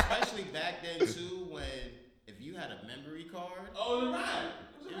 Especially back then too, when if you had a memory card, Oh, the rap.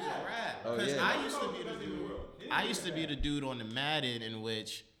 it was a wrap. Oh, Because yeah. I used to be the dude. I used to be the dude on the Madden in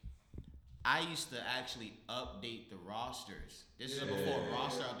which I used to actually update the rosters. This is before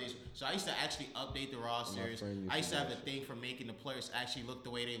roster updates. So I used to actually update the rosters. I used to have a thing for making the players actually look the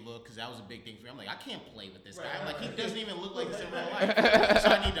way they look because that was a big thing for me. I'm like, I can't play with this guy. I'm like, he doesn't even look like this in real life. So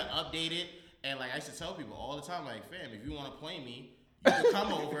I need to update it. And like I used to tell people all the time, like, fam, if you want to play me, you can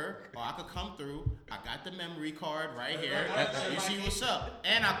come over or I could come through. I got the memory card right here. You see what's up.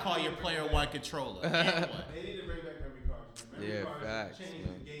 And I call your player one controller. And what? They need to bring back memory cards. Man. Memory cards facts, changed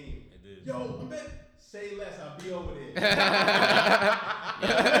man. the game. It did. Yo, I'm bet. Say less, I'll be over there.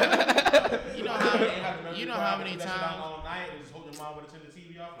 You know how many times. All night and just hold your mom with to turn the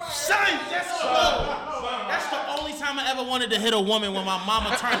TV off. Son, that's the only time I ever wanted to hit a woman when my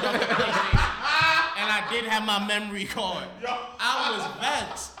mama turned off the PlayStation. And I didn't have my memory card. I was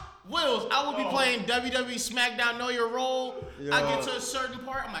vexed. Wills, I would be playing WWE SmackDown Know Your Role. I get to a certain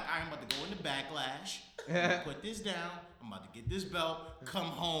part, I'm like, I'm about to go into Backlash. I'm gonna put this down. I'm about to get this belt. Come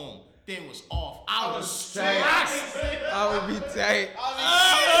home. Thing was off. I was stressed. I would be tight.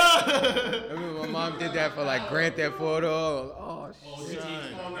 I remember my mom did that for like Grand Theft Auto. Oh shit.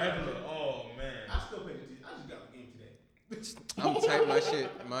 Oh man. I still play the TV. I just got the game today. I'm tight.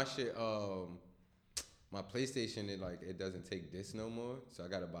 My PlayStation, it doesn't take disc no more, so I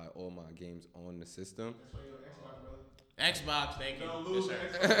gotta buy all my games on the system. That's why you're Xbox, brother. Xbox, thank you. Don't Yes, lose sir.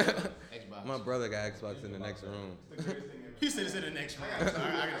 Xbox. My brother got Xbox in the next room. It's the greatest thing ever. He said it's in the next round. I got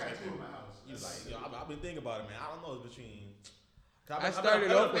two in my house. He's like, yo, I've been thinking about it, man. I don't know. It's between. I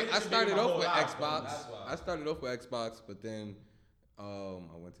started off with Xbox. I started off with Xbox, but then I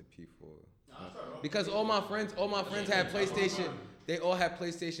went to P4 because all my friends had PlayStation. They all had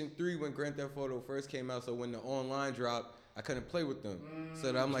PlayStation 3 when Grand Theft Auto first came out. So when the online dropped, I couldn't play with them.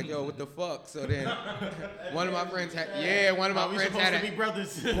 So then I'm like, yo, what the fuck? So then one of my friends had one of my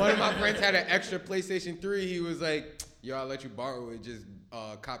friends had an extra PlayStation 3. He was like, yo, I'll let you borrow it. Just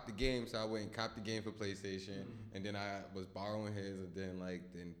cop the game. So I went and copped the game for PlayStation. And then I was borrowing his. And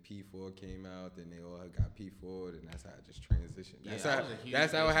then P4 came out. Then they all got P4. And that's how I just transitioned.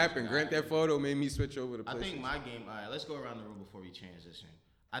 That's how it happened. Grand Theft Auto made me switch over to PlayStation. I think my game. All right, let's go around the room before we transition.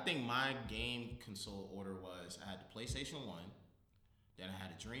 I think my game console order was I had the PlayStation 1, then I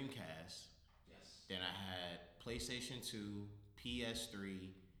had a Dreamcast, then I had PlayStation 2,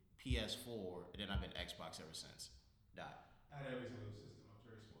 PS3, PS4, and then I've been Xbox ever since. I had every single system. I was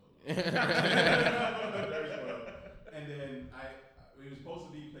very spoiled. Very spoiled. And then it was supposed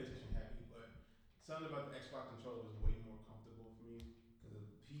to be PlayStation happy, but something about the Xbox controller was way more comfortable for me because of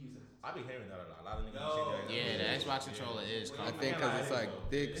the P's. I be hearing that a lot. A lot of niggas say that. Yeah, the Xbox controller is I comfortable. think because it's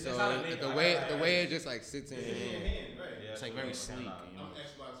thick, It's so not a nigga. the way it just sits in It's your in your hand. hand, right? Yeah, It's like very sleek. You know? I'm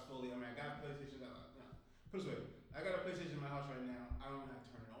Xbox fully. I mean, I got a PlayStation. Put it this way, I got a PlayStation in my house right now. I don't know how to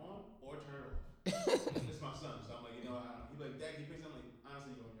turn it on or turn it off. It's my son, so I'm like, I don't. He's like, Dad, can you fix it? I'm like,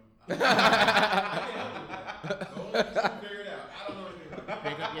 honestly, you don't know. I can't help you with that. Go on, figure it out. I don't know anything about it.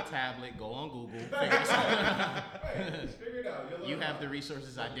 Pick up your tablet, go on Google, figure this out. Right, just figure it out. You have the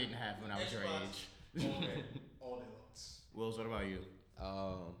resources I didn't have when I was your age. All day long. Wills, what about you?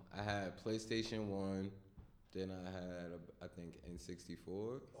 I had PlayStation 1, then I had I think N64,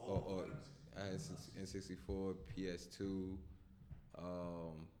 or I had N64, PS2.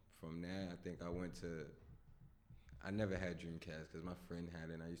 From there, I think I went to. I never had Dreamcast because my friend had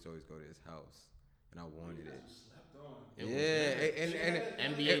it, and I used to always go to his house, and I wanted it. And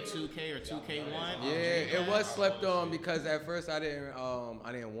NBA 2K or 2K1? yeah, it was slept on because at first I didn't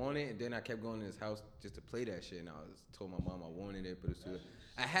want it, and then I kept going to his house just to play that shit, and I told my mom I wanted it, but it's too.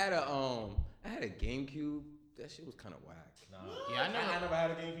 I had a GameCube. That shit was kind of whack. Yeah, I never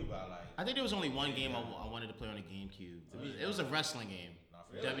had a GameCube, but I think there was only one game I wanted to play on a GameCube. It was a wrestling game.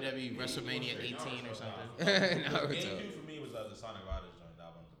 WWE WrestleMania 18 or something. GameCube for me was the Sonic Riders joint.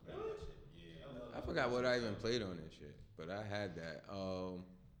 That one was that shit. Yeah. I forgot what I even played on this shit, but I had that.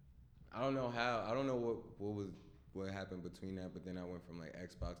 I don't know how. I don't know what happened between that, but then I went from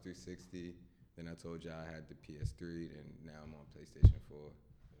Xbox 360. Then I told y'all I had the PS3, and now I'm on PlayStation 4.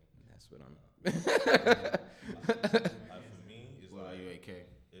 And that's what I'm. For me, it's What about you, AK?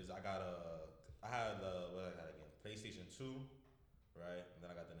 I had what I had again, PlayStation 2, right? And then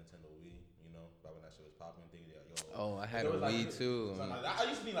I got the Nintendo Wii. Back when that shit was popping, thinking Oh, I had a Wii too. I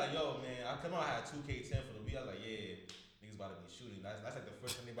used to be like, yo, man, I had 2K10 for the Wii. I was like, yeah, niggas about to be shooting. That's like the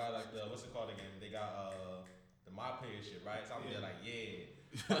first thing they bought, what's it called again? They got the My Player shit, right? So I'm there like, yeah.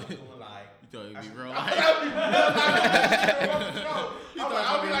 I'm doing like. You thought it'd be real life? I'll be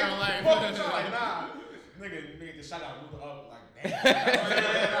like, fuck the show. Like, nah. Nigga, the shot got moved up. Like, damn.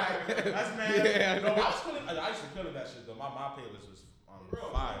 That's mad. Yeah, no, I used to kill that shit, though. My playlist was on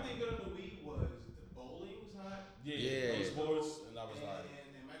fire. One thing good on the Wii was the bowling was hot. Yeah. Sports, and I was like.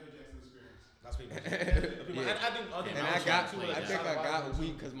 And Michael Jackson Experience. I speak. Yeah. And And I got, play I that. think I got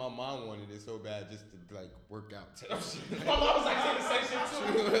weed because my mom wanted it so bad just to like work out. My mom was like saying the same shit too.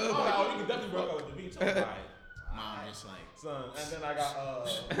 I'm like, oh, you can definitely work out with the beat. So I'm like, Mom just like, son. And then I got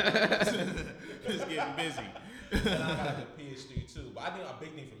it's getting busy. and I got the PS3 too. But I think a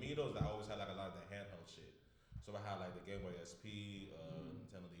big thing for me though is that I always had like a lot of the handheld shit. So I had like the Game Boy SP,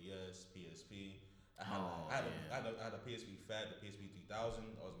 Nintendo DS, PSP. I had a PSP Fat, the PSP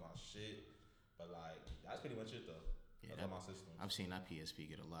 3000. That was my shit. But like that's pretty much it though. Yeah, That's all my systems. I've seen that PSP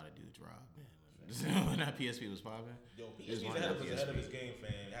get a lot of dudes robbed, man. When that PSP was popping. Yo, It was PSP one was of ahead the of his game,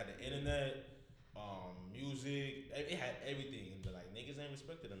 fam. It had the internet, music. It had everything. And like niggas ain't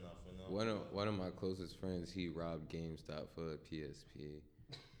respected enough, you know. One of my closest friends, he robbed GameStop for a PSP.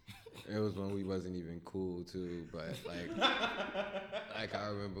 It was when we wasn't even cool too, but like I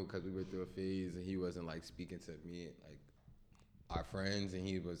remember because we went through a phase and he wasn't like speaking to me like our friends, and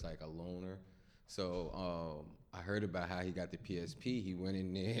he was like a loner. So I heard about how he got the PSP. He went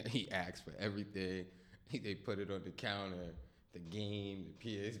in there, he asked for everything. They put it on the counter, the game, the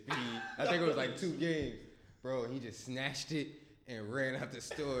PSP. I think it was like 2 games, bro. He just snatched it and ran out the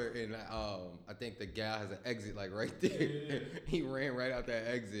store. And I think the gal has an exit like right there. He ran right out that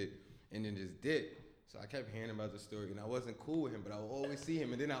exit and then just dipped. So I kept hearing about the story, and I wasn't cool with him, but I would always see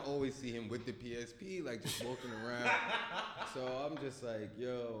him, and then I always see him with the PSP, like just walking around. So I'm just like,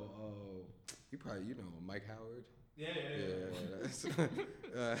 yo, you probably, Mike Howard. Yeah. That's,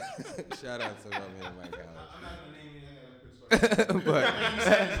 shout out to my man Mike Howard. I'm not gonna name it. I got a quick story. But I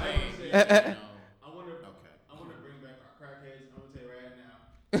want to bring back our crackheads. I'm gonna tell you right now.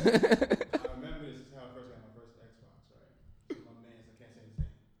 I remember this is how I first got my first Xbox, right? My man's, I can't say his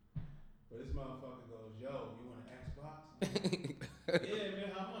name, but this motherfucker goes, "Yo, you want an Xbox?" Yeah,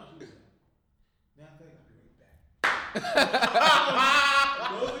 man. How much? He was like, "Nah, thank you. I'll be right back."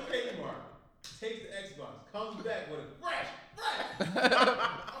 Goes to Kmart, takes the Xbox, comes back with a fresh.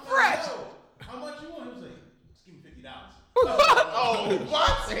 I'm like, "Yo, how much you want?" He was like, "Just give me $50." Oh,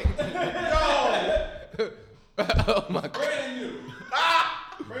 what? Yo! Oh my god. Brand new.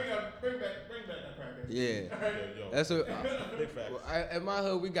 Bring back that crackhead. Yeah. Yo. That's what. Big facts. At my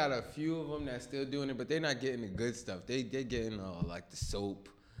hood, we got a few of them that's still doing it, but they're not getting the good stuff. They getting like the soap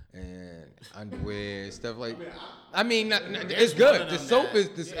and underwear stuff like. I mean, it's good. The soap is.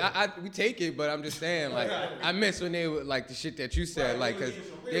 We take it, but I'm just saying, like, I miss when they were like the shit that you said, like, cause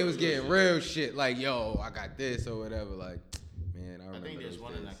they was getting real shit, like, yo, I got this or whatever, like, man, I remember. I think there's those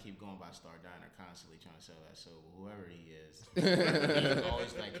one days. that I keep going by Star Diner, constantly trying to sell that soap. Whoever he is, he's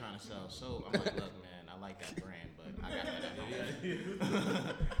always like trying to sell soap. I'm like, look, man, I like that brand, but I got that at home.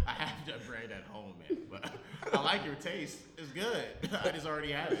 I have that brand at home, man. But I like your taste. It's good. I just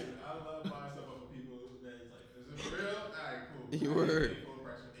already have it. I love buying stuff off of people that is like, is this real? Alright, cool. You were. Full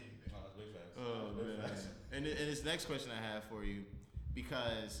price for anything. Oh, that's big facts. Oh, That's big man. facts. And this next question I have for you,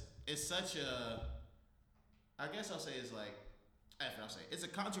 because it's such a, I guess I'll say it's a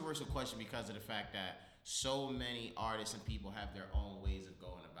controversial question because of the fact that so many artists and people have their own ways of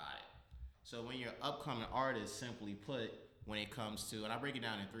going about it. So when you're an upcoming artist, simply put, when it comes to, and I break it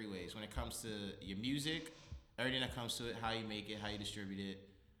down in 3 ways. When it comes to your music, everything that comes to it, how you make it, how you distribute it,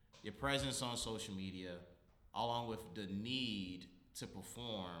 your presence on social media, along with the need to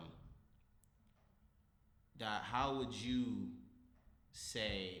perform, how would you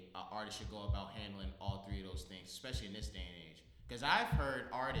say an artist should go about handling all 3 of those things, especially in this day and age? Because I've heard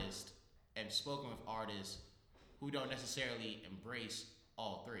artists and spoken with artists who don't necessarily embrace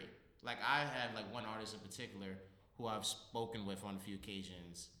all 3. Like I have like one artist in particular who I've spoken with on a few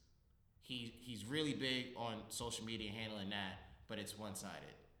occasions. He's really big on social media and handling that, but it's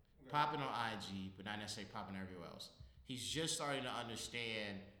one-sided. Popping on IG, but not necessarily popping everywhere else. He's just starting to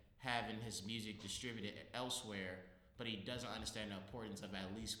understand having his music distributed elsewhere, but he doesn't understand the importance of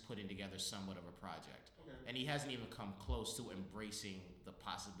at least putting together somewhat of a project. Okay. And he hasn't even come close to embracing the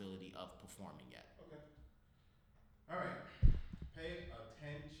possibility of performing yet. Okay. All right. Pay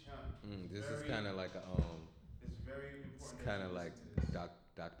attention. This is kind of like a It's very it's important. kind of like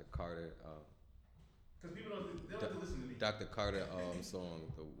Dr. Carter. Because people they don't have to listen to me. Dr. Carter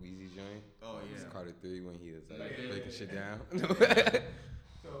song, the Wheezy joint. Oh, yeah. It's Carter 3 when he was like Yeah. breaking shit down.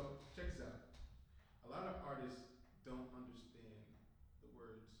 So check this out. A lot of artists don't understand the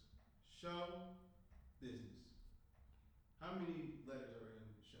words show, business. How many letters are in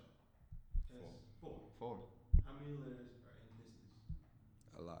show? Yes. 4. 4. How many letters are in business?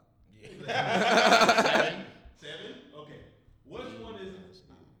 A lot. 7? Okay. Which one is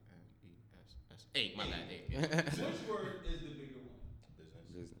 8, my bad, 8. Yeah. which word is the bigger one? Business.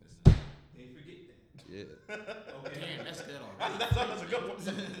 Business. They forget that. Yeah. Okay. Damn, that's good on. That's a good one.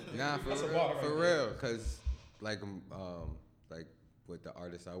 Nah, That's a for bar real, right for there. real. Cause like with the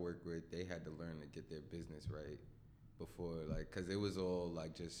artists I work with, they had to learn to get their business right before, like, cause it was all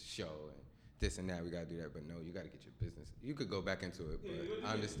like just show and this and that. We gotta do that, but no, you gotta get your business. You could go back into it, but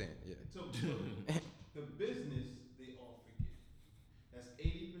I understand. Yeah. So the business they all forget. That's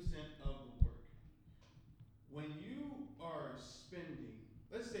 80% of the work. When you are spending,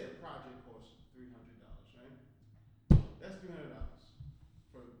 let's say a project costs $300, right? That's $300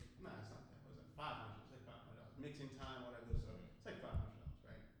 for it's not that. What is that? $500. It's like $500. Mixing time, all that good stuff. It's like $500,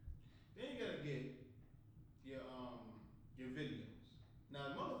 right? Then you gotta get your videos.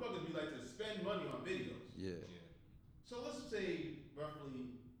 Now motherfuckers be like to spend money on videos. Yeah. So let's say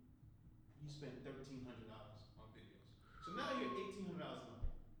roughly you spent $1,300 on videos. So now you're $1,800 in the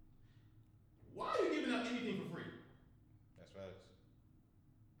hole. Why are you giving out anything for free? That's facts.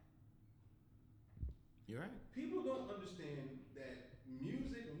 You're right. People don't understand that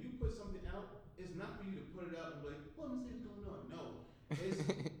music, when you put something out, it's not for you to put it out and be like, well, let me see what's going on. No,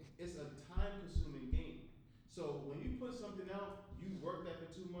 it's a time-consuming game. So when you put something out, you work that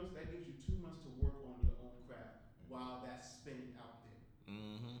for 2 months. That gives you 2 months to work on your own craft while that's spinning out there.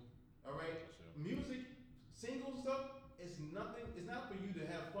 Mm-hmm. All right, Sure. music, single stuff is nothing. It's not for you to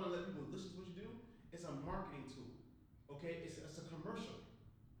have fun, let people listen to what you do. It's a marketing tool. Okay, it's a commercial.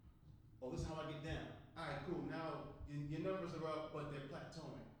 Oh, this is how I get down. All right, cool. Now your numbers are up, but they're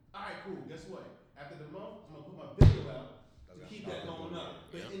plateauing. All right, cool. Guess what? After the month, I'm gonna put my video out to keep that going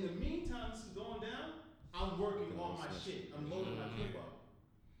up. But in the meantime, this is going down. I'm working on my shit. I'm loading my clip up.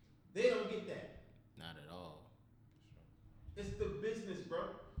 They don't get that. Not at all. It's the business,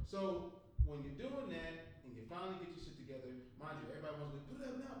 bro. So when you're doing that and you finally get your shit together, mind you, everybody wants to put it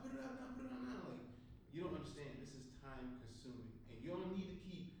up now, put it up now, put it up now. Like, you don't understand. This is time consuming, and you don't need to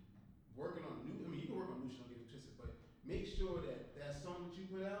keep working on new. I mean, you can work on new shit, don't get it twisted, but make sure that that song that you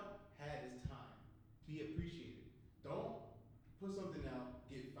put out had its time. Be appreciated. Don't put something out,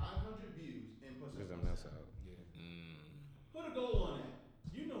 get 500 views, and put something else out. Put a goal on that.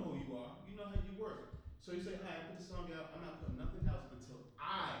 You know who you are. You know how you work. So you say, all right, I put the song out. I'm not putting nothing else until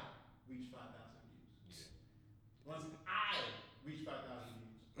I reach 5,000 views. Once I reach 5,000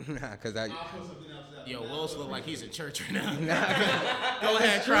 views, Nah, cause I'll put something else out. Yo, Now, Wills look like he's in church right now. Go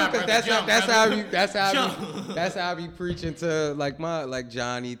ahead, try, brother. That's Jump, how brother. that's how I be preaching to like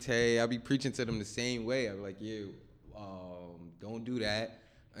Johnny Tay. I be preaching to them the same way. I'm like, yeah, don't do that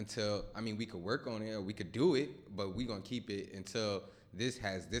until, I mean, we could work on it or we could do it, but we gonna keep it until this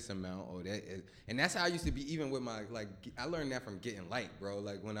has this amount or that is. And that's how I used to be even with my, like, I learned that from Getting Light, bro.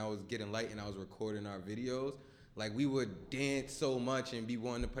 Like when I was Getting Light and I was recording our videos, like we would dance so much and be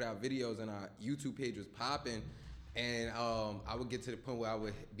wanting to put out videos and our YouTube page was popping. And I would get to the point where I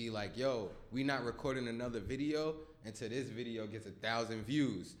would be like, yo, we not recording another video until this video gets 1,000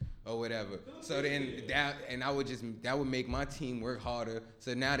 views or whatever. So then that would make my team work harder.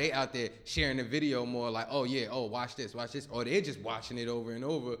 So now they out there sharing the video more like, oh yeah, oh watch this. Or they're just watching it over and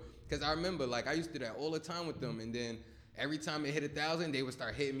over. Cause I remember like I used to do that all the time with them. And then every time it hit 1,000, they would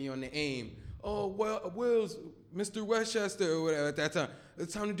start hitting me on the aim. Oh, well, Will's, Mr. Westchester or whatever at that time.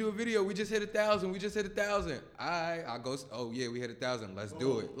 It's time to do a video. We just hit 1,000. I'll go, oh yeah, we hit 1,000. Let's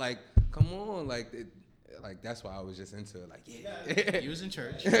do it. Like, come on. Like that's why I was just into it. Like, yeah. You was in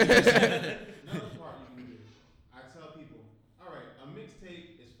church. Another part you can do. I tell people, all right, a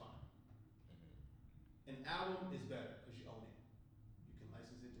mixtape is fine. An album is better because you own it. You can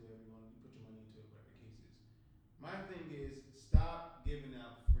license it to everyone. You put your money into it, whatever the case is. My thing is, stop giving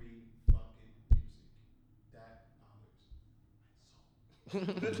out free fucking music. That bothers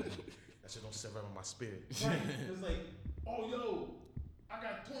my soul. That shit don't sit right with my spirit. Right? It's like, oh yo, I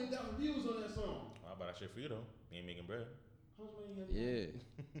got 20,000 views on that song. I'll buy that shit for you though. You ain't making bread. How much money you have? Yeah.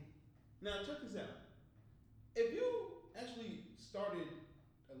 Now check this out. If you actually started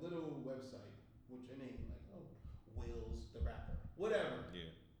a little website with your name, like Wills the rapper, whatever,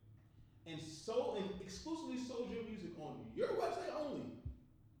 Yeah. and exclusively sold your music on your website only,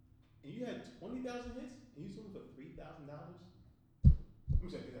 and you had 20,000 hits, and you sold it for $3,000. Let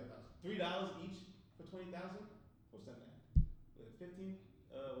me say $3,000. $3 each for 20,000. What's that now? $1,500?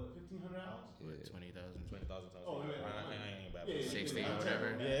 What, 20,000? 20,000 times. Oh, yeah. I ain't bad. Yeah, 60 yeah, or whatever.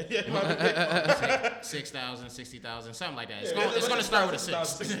 Yeah. 6,000, 60,000, something like that. Yeah, It's gonna start with a 6.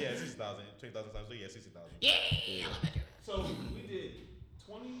 Yeah, 60,000. 20,000 times 3, yeah, 60,000. Yeah. So we did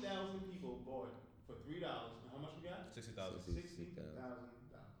 20,000 people bought for $3. And how much we got? 60,000. $60,000.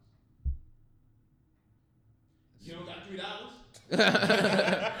 You don't got $3?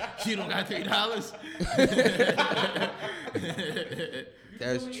 You don't got $3?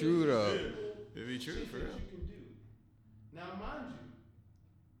 That's true though. If be true, shit for that real. you can do. Now, mind you,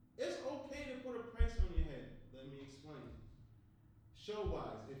 it's okay to put a price on your head. Let me explain.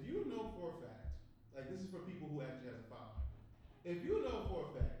 Show-wise, if you know for a fact, like this is for people who actually has a following. If you know for a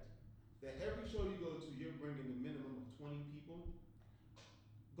fact that every show you go to, you're bringing a minimum of 20 people,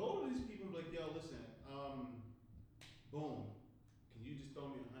 go to these people and be like, yo, listen, boom, can you just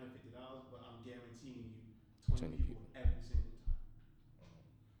throw me $150, but I'm guaranteeing you 20 people every single time.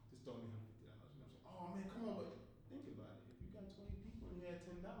 Just throw me $150. You know what I'm saying? Oh man, come on, but think about it. If you got 20 people and you had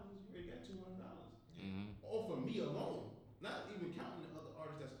 $10, you already got $200. Mm-hmm. Or for me alone, not even counting the other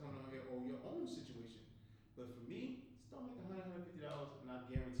artists that's coming out here or your own situation. But for me, still make $150 and I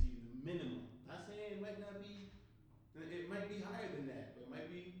guarantee you the minimum. Not saying it might not be, it might be higher than that, but it might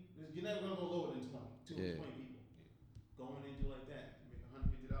be, you're never gonna go lower than 20, 20 people. Go in and do like that, you make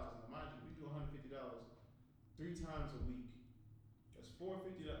 $150. Now mind you, we do $150 3 times a week. That's $450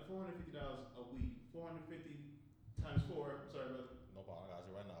 a week. 450 times 4, sorry brother. No problem, I got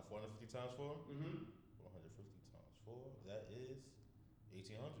you right now. 450 times 4? Mm-hmm. 450 times 4, that is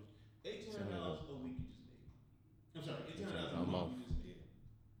 $1,800. $1,800 a week you just made. I'm sorry, $1,800 a A month month. you just made.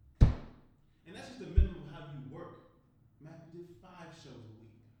 And that's just the minimum of how you work. Matt, we did 5 shows a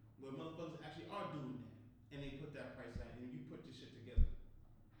week where motherfuckers actually are doing that. And they put that price out and you put your shit together.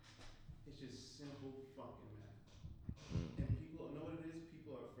 It's just simple fucking math. And people know what it is,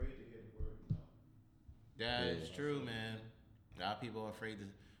 people are afraid to hear the word no. That is true, man. A lot of people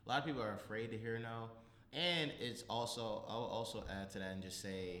are afraid to hear no. And it's also, I'll also add to that and just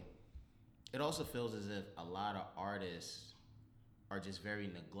say, it also feels as if a lot of artists are just very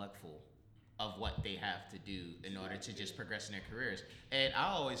neglectful of what they have to do in order to just progress in their careers. And I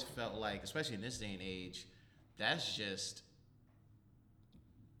always felt like, especially in this day and age, that's just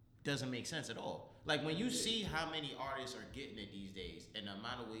doesn't make sense at all. Like when you see how many artists are getting it these days and the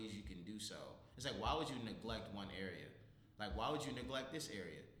amount of ways you can do so, it's like, why would you neglect one area? Like, why would you neglect this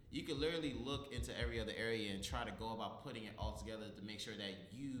area? You could literally look into every other area and try to go about putting it all together to make sure that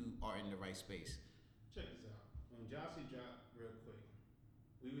you are in the right space. Check this out. When Jossie dropped real quick,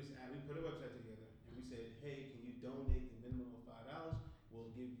 we put a website together and we said, hey, can you donate the minimum of $5? We'll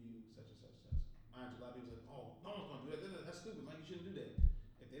give you such and such and such. Mind you, a lot of people say, oh, no one's gonna do that. That's stupid, Mike. You shouldn't do that.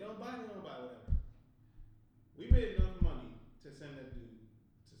 If they don't buy, they don't buy, whatever. We made enough money to send that dude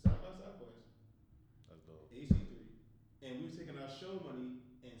to South by Southwest, That's dope. AC3, and we were taking our show money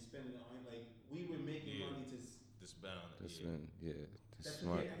and spending it on, like, we were making money to. Disbound. That's That's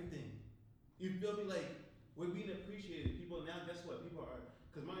smart. everything. You feel me? Like, we're being appreciated. People now, guess what? People are,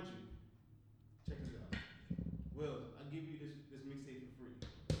 because mind you, check this out. Will, I'll give you this mixtape for free.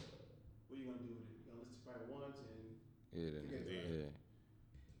 What are you gonna do with it? You gonna listen to probably once and Yeah.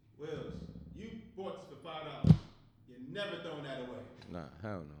 Wills, you bought this for $5. You're never throwing that away. Nah,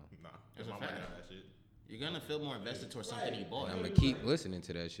 hell no. Nah, That's that's a my money fact. on that shit. You're gonna feel more invested towards something you bought. I'm gonna keep listening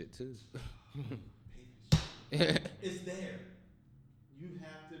to that shit too. It's there. You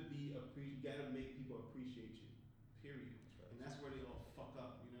have to be you gotta make people appreciate you. Period. And that's where they all fuck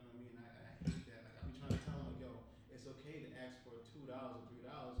up. You know what I mean? I hate that. Like I be trying to tell them, like, yo, it's okay to ask for $2 or $3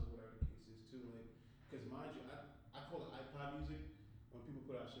 or whatever the case is too. Like, cause mind you, I call it iPod music when people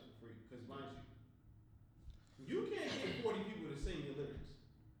put out shit for free. Cause mind you can't get 40 people to sing your lyrics.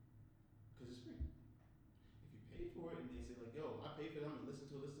 Cause it's free. If you pay for it and they say like, yo, I pay for them to listen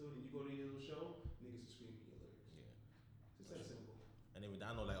to it, and you go to your little show, niggas are screaming your lyrics. Yeah. It's that simple. And then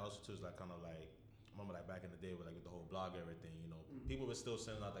I know like also too is like kind of like I remember like back in the day with like with the whole blog and everything, you know, people were still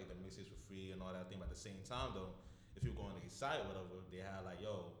sending out like the mixes for free and all that thing. But at the same time though, if you go on the site or whatever, they had like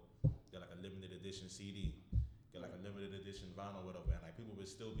they're like a limited edition CD, get like a limited edition vinyl or whatever, and like people would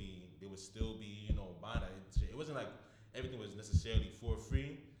still be you know buying that. It wasn't like everything was necessarily for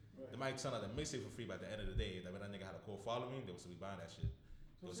free. Right. They might send out a mixtape for free, but at the end of the day, like when that nigga had a core following, they would still be buying that shit.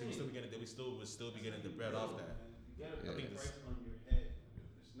 They would still be getting the bread off that. You gotta put Yeah. a price on your head.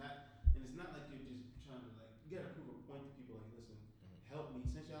 It's not like you're just trying to like. You gotta prove a point to people. Like, listen, help me.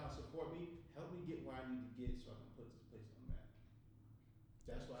 Since y'all support me, help me get where I need to get so I can put this place on the map.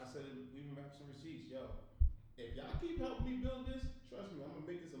 That's why I said we even wrap some receipts, yo. If y'all keep helping me build this, trust me, I'm gonna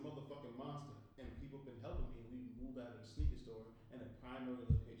make this a motherfucking monster. And people have been helping me, and we move out of the sneaker store in a primary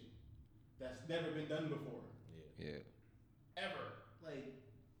location. That's never been done before. Yeah. Ever. Like,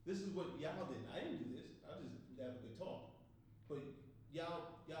 this is what y'all did. I didn't do this. I just have a good talk. But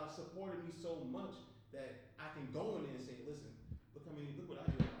y'all supported me so much that I can go in there and say, listen, look what I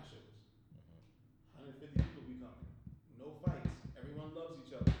do at my shows. 150 people be coming. No fights. Everyone loves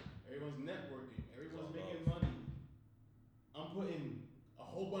each other. Everyone's networking. Everyone's making money. I'm putting a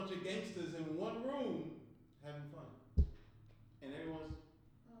whole bunch of gangsters in one room having fun. And everyone's,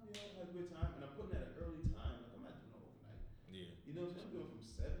 oh yeah, I had a good time. And I'm putting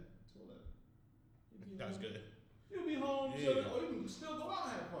That's good. You'll be home, Yeah. chilling, or you can still go out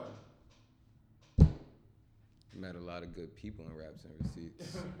and have a party. Met a lot of good people in Raps and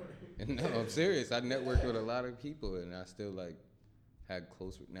Receipts. And no, I'm serious. I networked with a lot of people, and I still like had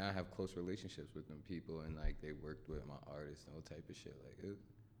now I have close relationships with them people, and like they worked with my artists and all type of shit. Like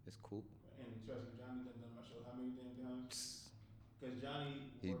it's cool. And trust me, Johnny done my show how many damn times? Because Johnny,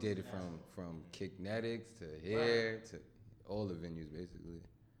 He works did it his ass off. from Kicknetics to here to all the venues basically.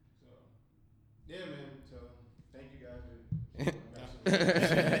 So, yeah, man. So, thank you guys.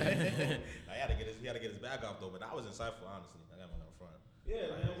 I had to he had to get his bag off though, but that was insightful, honestly. I got my up front.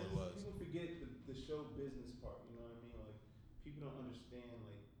 Yeah, I man. know it was. People forget the show business part. You know what I mean? Like, people don't understand.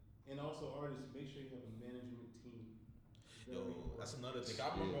 Like, and also artists, make sure you have a management team. Very Yo, important. that's another thing. I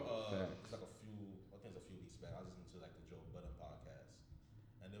remember facts. it's like I think it's a few weeks back. I was listening to like the Joe Budden podcast,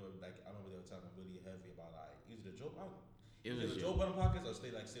 and they were like, I remember they were talking really heavy about like either the Joe Budden. It Either was the Joe Budden podcast or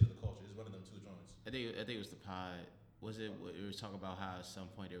State of the Culture. It's one of them two joints. I think it was the pod. Was it? We were talking about how at some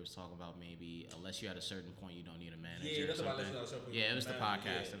point they was talking about maybe unless you're at a certain point you don't need a manager. Yeah, that's or what I something. listened to. At a certain point, Yeah, it was the manager, podcast.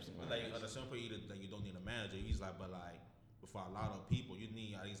 yeah. It was the Like podcast. at a certain point, you don't need a manager. He's like, but like, for a lot of people, you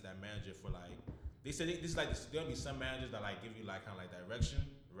need at least that manager for like. They said this is like there'll be some managers that like give you like kind of like direction,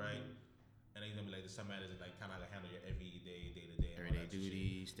 right? And then there's gonna be like some managers that like kind of like handle your everyday to day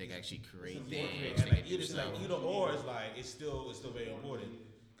Duties. They actually create things. things. And They like can do either like stuff. either or is like it's still very important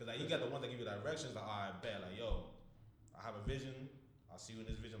because like you got the ones that give you directions. Like I bet like yo, I have a vision. I'll see you in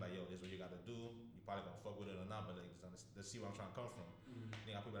this vision. Like yo, this is what you got to do. You probably gonna fuck with it or not, but like, let's see where I'm trying to come from.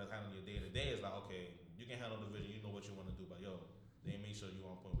 You got people that handle your day to day. It's like okay, you can handle the vision. You know what you want to do, but yo, then make sure you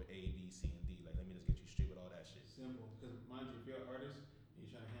on point with A, B, C, and D. Like let me just get you straight with all that shit. Simple. Because mind you, if you're an artist and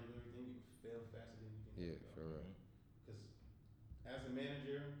you're trying to handle everything, you can fail faster than you can. Yeah, for real. Because as a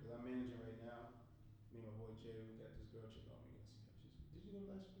manager, because I'm managing right now, me and my boy Jay, we got this girl chick on me. Did you go to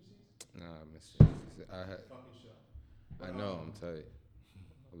Last Receipts? Nah, I missed it. Fucking show. I know, I'm tight.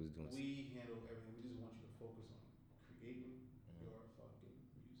 I was doing We handle everything. We just want you to focus on creating your fucking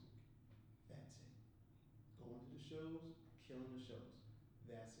music. That's it. Going to the shows, killing the shows.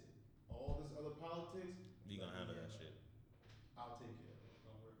 That's it. All this other politics, You gonna handle that shit. I'll take care of it.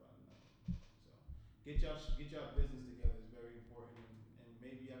 Don't worry about it. So get y'all business together is very important. And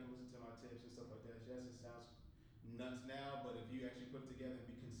maybe I can listen to my tips and stuff like that. Yes, it sounds nuts now, but if you actually put it together and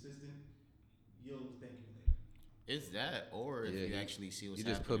be consistent, you'll thank me later. It's that, or if Yeah, you you- actually see what's You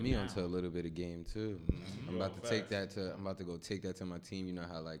just happening put me now. onto a little bit of game too. I'm about to take that to. I'm about to go take that to my team. You know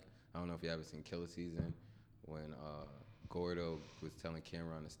how like I don't know if you ever seen Killer Season when Gordo was telling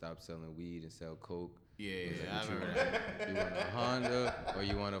Cameron to stop selling weed and sell coke. Yeah, He was like, I "What you remember want? that. You want a Honda or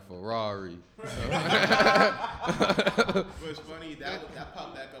you want a Ferrari?" What's funny that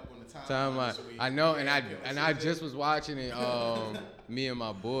popped back up on the Timeline. I know, and I just was watching it. Me and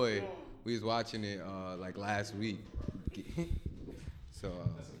my boy, we was watching it like last week. So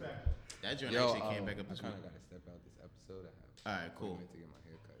That's a fact. That joint yo, actually came back up I this kind week. of gotta step out this episode. I have All right, cool. appointment to get my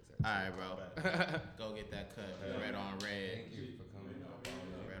hair cut. All right, bro. Go get that cut. Red on red. Thank you for coming.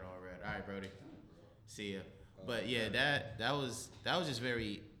 Red on red. All right, Brody. See ya. But yeah, that was just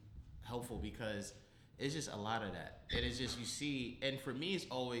very helpful because it's just a lot of that. And it's just you see, and for me, it's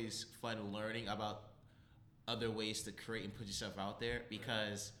always fun learning about other ways to create and put yourself out there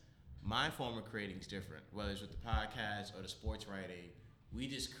because my form of creating is different. Whether it's with the podcast or the sports writing, we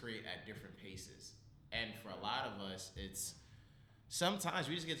just create at different paces. And for a lot of us, it's sometimes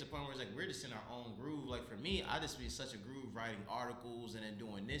we just get to the point where it's like we're just in our own groove. Like for me, I just be in such a groove writing articles and then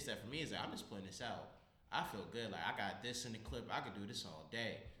doing this. That for me is like I'm just putting this out. I feel good. Like I got this in the clip. I could do this all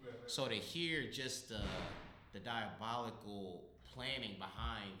day. So to hear just the diabolical planning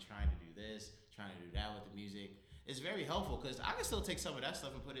behind trying to do this, trying to do that with the music, is very helpful because I can still take some of that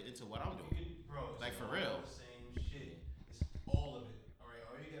stuff and put it into what I'm doing. Bro, it's Like, for all real. the same shit. It's all of it. All right,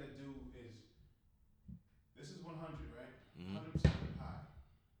 all you gotta do is this is 100, right? 100% of the pie.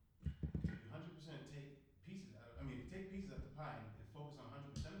 100% take pieces out. I mean, take pieces of the pie and focus on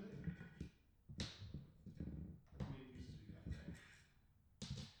 100% of it. How many pieces we got? Right?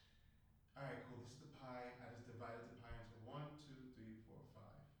 All right, cool. This is the pie. I just divided the pie into 1, 2, 3, 4, 5.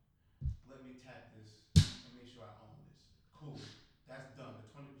 Let me tap this and make sure I own this. Cool. That's done. The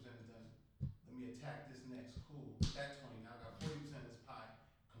 20% is done. Let me attack this next. Cool. That 20. Now I got 40% of this pie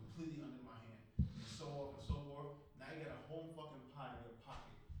completely under my hand. And so on and so forth. Now you got a whole fucking pie in your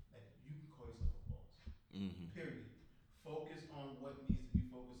pocket that you can call yourself a boss. Mm-hmm. Period. Focus on what needs to be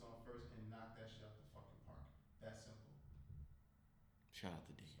focused on first and knock that shit out the fucking park. That's simple. Shout out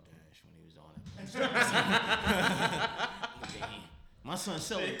to Dame Dash when he was on it. Damn. My son's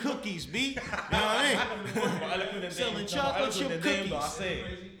selling cookies, B. You know what I mean? Selling chocolate chip cookies. I say.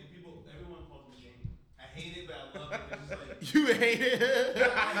 Crazy, and people, everyone calls me Dame. You hate it. You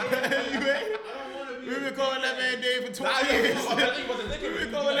hate it. We've been calling that man Dave for 20 years. We've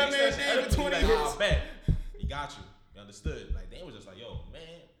been calling that man Dave for 20 years. I bet. He got you. You understood. Like, they was just like, yo, man.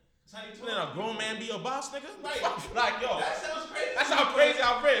 Let a grown man be your boss, nigga? Right. Like, yo. That sounds crazy. That's how crazy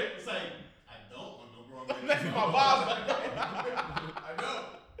I read. It's like, I don't want no grown man. That's my boss. I know.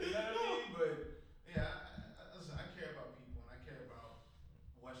 You know what I mean? But yeah, listen, I care about people and I care about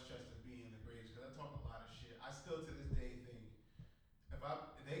Westchester being the greatest because I talk a lot of shit. I still to this day think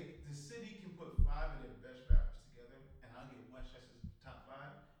the city can put 5 of their best rappers together and I'll get Westchester's top 5,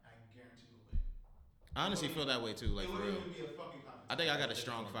 I guarantee you'll win. I honestly feel that way too, like It for wouldn't real. even be a fucking competition. I think I got a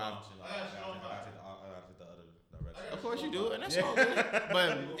strong 5. I gotta take the other direction. Of course you do, and that's all good.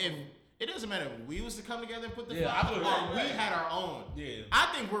 But if it doesn't matter if we was to come together and put the Yeah, 5 I feel or right. we had our own. Yeah. I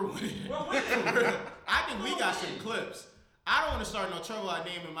think we're winning. We're winning. For real. I think we got some clips. I don't want to start no trouble by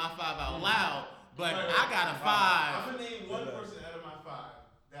naming my 5 out loud, but I got a 5. I'm gonna name one person out of my 5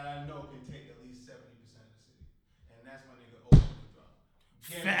 that I know can take at least 70% of the city, and that's my nigga Oak Winthrop.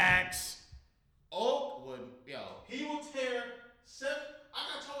 Facts. Oak would, yo. He will tear 7.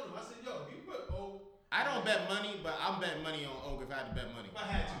 I told him. I said, yo, if you put Oak. I don't bet money, but I'm betting money on Oak if I had to bet money. If I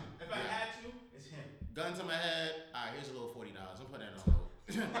had to, it's him. Guns to my head. All right, here's a little $40. I'm putting that on Oak.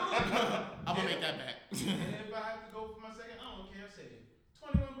 I'm gonna make that back. And if I have to go for my second, I don't care. I say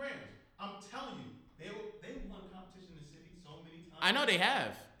 21 grams. I'm telling you, they won competition in the city so many times. I know they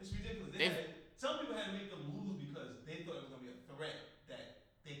have. It's ridiculous. Some people had to make them lose because they thought it was gonna be a threat that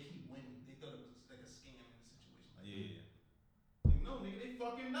they keep winning. They thought it was like a scam in a situation. Like, like no, nigga, they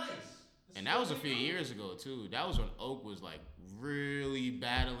fucking nice. And that was a few years ago too. That was when Oak was like really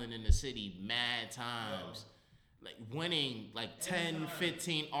battling in the city mad times. Like winning like 10,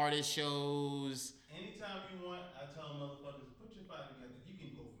 15 artist shows. Anytime you want, I tell motherfuckers, put your 5 together. You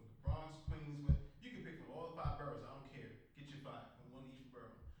can go from the Bronx, Queens, you can pick from all 5 boroughs. I don't care. Get your 5 from one each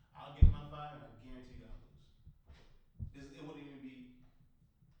borough. I'll get my 5 and I guarantee you I'll lose. It wouldn't even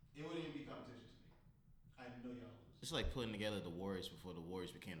be competition to me. I know y'all lose. It's like putting together the Warriors before the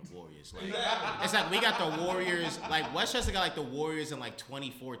Warriors became the Warriors. Like it's like we got the Warriors. Like Westchester got like the Warriors in like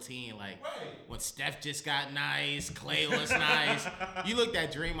 2014. Like when Steph just got nice, Clay was nice. You looked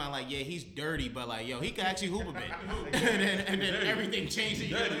at Draymond like, yeah, he's dirty, but like, yo, he can actually hoop a bit. and then everything changed a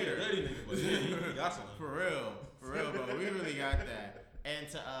year later. Dirty nigga, but he got something. For real, bro. We really got that. And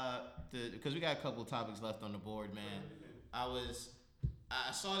because we got a couple topics left on the board, man. I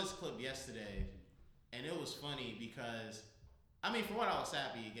saw this clip yesterday. And it was funny because, I mean, for one, I was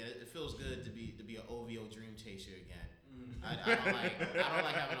happy again. It feels good to be an OVO dream chaser again. I don't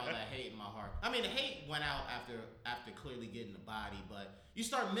like having all that hate in my heart. I mean, the hate went out after clearly getting the body, but you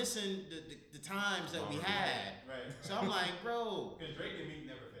start missing the times that we had. Right. So I'm like, bro. Because Drake and Meek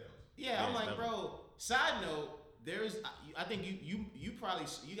never fails. Yeah, I'm like, bro. Side note, I think you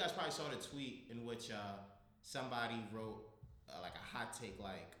guys probably saw the tweet in which somebody wrote like a hot take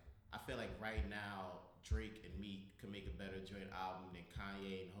like, I feel like right now Drake and Meek could make a better joint album than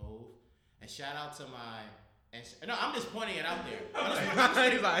Kanye and Hov. And shout out to no, I'm just pointing it out there. I'm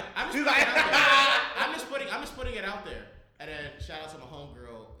just putting it out there. And then shout out to my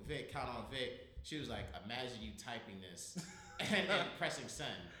homegirl Vic, count on Vic. She was like, imagine you typing this and pressing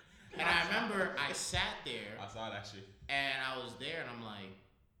send. And I remember I sat there. I saw that shit. And I was there and I'm like,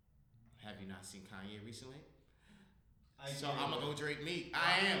 have you not seen Kanye recently? So I'm gonna go Drake Meek.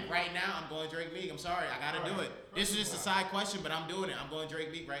 I am right now. I'm going Drake Meek. I'm sorry, I gotta do it. This is just a side question, but I'm doing it. I'm going Drake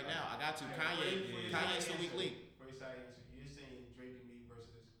Meek right now. I got to. Kanye's the weak link. For your side answer, you're saying Drake and Meek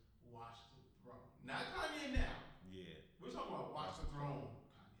versus Watch the Throne, not Kanye now. Yeah. We're talking about Watch the Throne,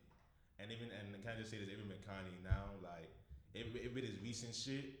 Kanye. And can I just say this? Even with Kanye now, like if it is recent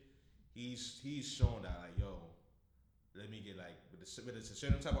shit, he's shown that like, yo, let me get like with a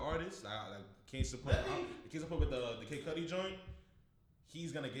certain type of artist, like King Support with the Kid Cudi joint,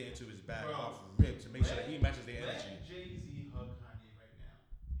 he's gonna get into his bag off rip to make sure that he matches their energy. Let Jay-Z hug Kanye right now,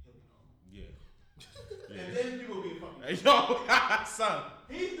 he'll be normal. Yeah. And then people will be fucking. Hey, yo, son.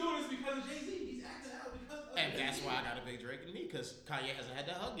 He's doing this because of Jay-Z. He's acting out because of And Jay-Z. that's why I got a big Drake and me, because Kanye hasn't had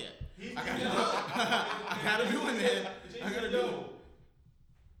that hug yet. I gotta do it, man. I gotta do it.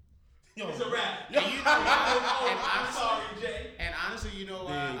 Yo, it's a wrap. And you know why? I'm sorry, Jay. And honestly, you know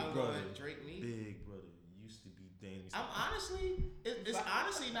why I'm going Drake Meek? Big brother used to be dangerous. It's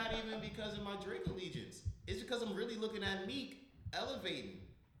honestly not even because of my Drake allegiance. It's because I'm really looking at Meek elevating.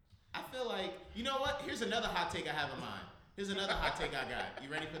 I feel like, you know what? Here's another hot take I have in mind. Here's another hot take I got. You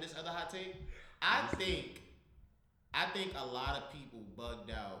ready for this other hot take? I think a lot of people bugged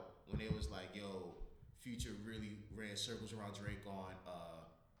out when it was like, yo, Future really ran circles around Drake on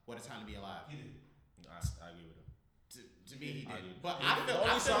What a Time to Be Alive. He did. I agree with him. To me, he I did. do. But Yeah, I the feel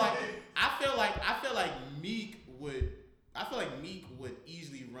like Meek would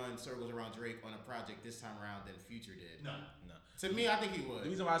easily run circles around Drake on a project this time around than Future did. No. To me, I think he The would.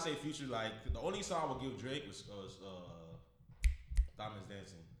 reason why I say Future, like the only song I would give Drake was Diamonds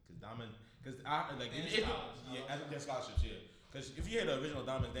Dancing, because I like And if, Scholarships. yeah, I think that's scholarships, yeah. Because if you hear the original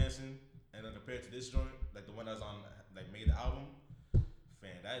Diamonds Dancing and then compared to this joint, like the one that's on like made the album,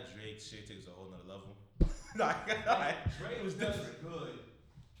 fam, that Drake shit takes a whole nother level. like Drake it was does different. good.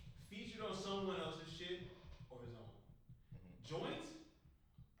 Featured on someone else's shit or his own. Joints?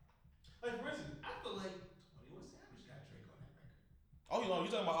 Like, for instance, I feel like 21 Savage got Drake on that record. Oh, you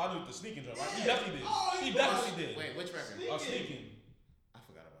talking about I knew the sneaking joint, right? He Yeah. definitely did. Oh, he he definitely did. Wait, which record? Sneaking. I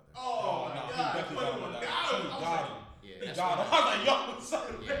forgot about that. Oh, my no, he God. definitely got him on that. He got him. Yeah, He that's got him. one I was like, yo, what's up?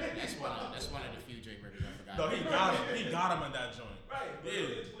 Yeah, that's one of the few Drake records I forgot. No, he got him. He got him on that joint. Right. But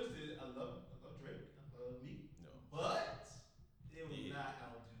Yeah. it's twisted. I love Drake. I love Meek. No. But it was Yeah. not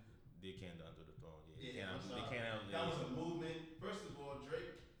outdo. They can't under the throne. Yeah, I'm They sorry. can't out. That was a movement. First of all,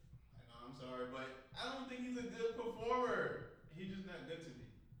 Drake. I know, I'm sorry, but I don't think he's a good performer. He's just not good to me.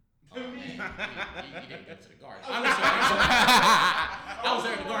 To me. You didn't go to the garden. I'm sorry. I was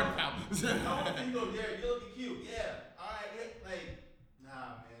there at the garden fountain. I want to go there. You're looking cute. Yeah. All right. Yeah. Like,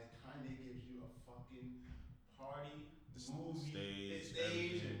 nah, man. Kanye gives you a fucking party, movie, stage.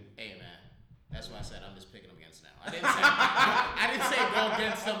 everything. Hey man, that's why I said I'm just picking them against now. I didn't say go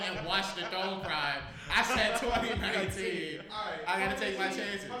against them and watch the Dome Prime. I said 2019. All right. I gotta take my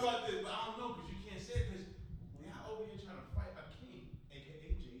chances. How about this? But I don't know because you can't say it because we're not over here trying to fight a king,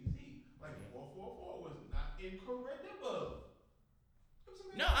 aka Jay-Z. Like 444 was not incredible.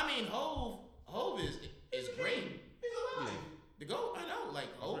 No, I mean Hove is great. He's alive. The GOAT, I know,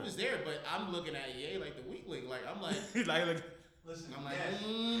 like Hove is there, but I'm looking at Ye like the weakling. Like I'm like, He's like, Listen, I'm like, yes,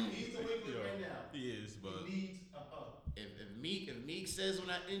 he's the weakling Yo, right now. he is, but He needs a hug. if Meek says on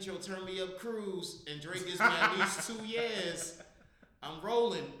that intro, "Turn me up, cruise," and Drake gives me at least 2 years, I'm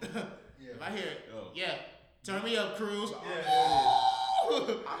rolling. Yeah. If I hear, Yo. yeah, turn me up, cruise. I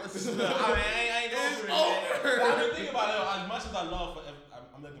ain't going It's for it, man. over. But I mean, think about it. As much as I love,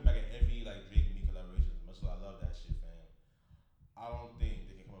 I'm looking back at every like Drake and me collaboration. As much as I love that shit, fam, I don't think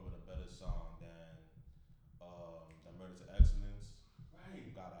they can come up with a better song than Murder to Excellence. Right.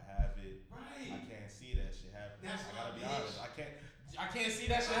 You gotta have it. Right. I can't see that shit happening. That's I gotta my be bitch. honest. I can't see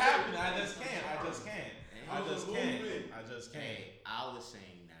that shit happening. I just can't. I just can't. Hey, I was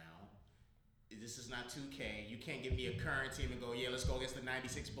saying now, this is not 2K. You can't give me a current team and go, yeah, let's go against the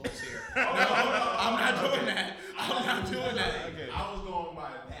 96 Bulls here. No, I'm not doing that. I'm not doing that. Okay. I was going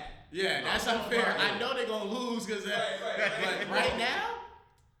by that. Yeah, that's unfair. I know they're going to lose because but right now,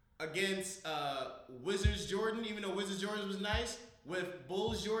 against Wizards Jordan, even though Wizards Jordan was nice, with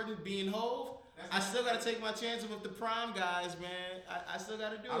Bulls Jordan being Hove, I still got to take my chances with the prime guys, man. I still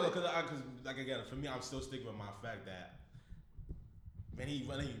got to do I know, it. cause like again, for me, I'm still sticking with my fact that when he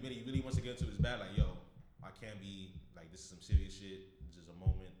really wants to get into his bag, like yo, I can't be like this is some serious shit. This is a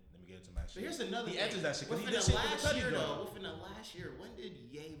moment. Let me get into my shit. But here's another He thing. answers that shit. 'Cause he Within did the shit with last Cudi, year, though. though, within the last year, when did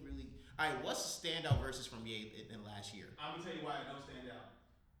Ye really? All right, what's the standout verses from Ye in the last year? I'm gonna tell you why it don't stand out.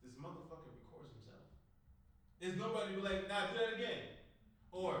 This motherfucker records himself. There's nobody who be like, nah, do that again.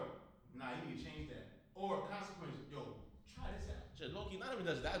 Or, nah, you need to change that. Or consequences, yo, try this out. Shit, Loki not even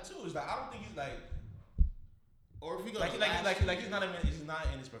does that too. It's like I don't think he's like Or if we go like to like last like, year, like he's not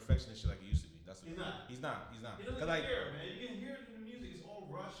in his perfectionist shit like he used to be. That's He's not. He's not. He doesn't Cause like care, man. You can hear it in the music. It's all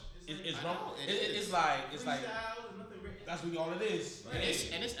rushed. it's I know, it is. it's like freestyle. There's nothing written. that's really all it is. and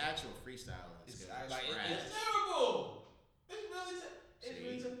it's actual freestyle. It's good. like, Trash. It's terrible. It's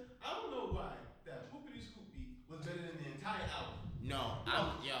really I don't know why that Hoopity Scoopy was better than the entire album. No,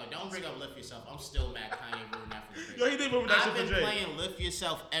 don't bring up Lift Yourself. I'm still mad Kanye ruined that for Drake. Yo, he did move that I've shit for been Drake. playing Lift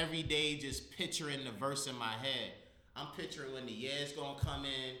Yourself every day, just picturing the verse in my head. I'm picturing when the Yeah's gonna come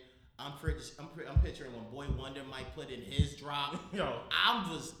in. I'm picturing when Boy Wonder might put in his drop. Yo. I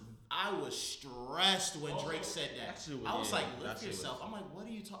was stressed when Drake said that. That shit was- I was yeah, like, that Lift shit was- Yourself. I'm like, what are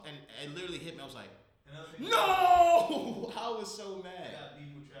you talking? And it literally hit me. I was like, Another thing, no! I was so I mad. got beef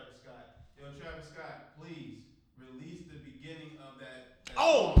with Travis Scott. Yo, Travis Scott, please release the beginning of that.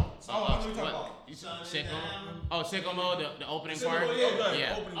 Oh! song. Oh, what are we talking What? about? You Sun said sicko? down. Oh, sicko mode, the opening Sicko part. mode, yeah,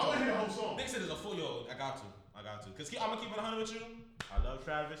 Yeah. opening I want to joint. hear the whole song. Nigga said it's a full yo. I got to. Cause I'm gonna keep it 100 with you. I love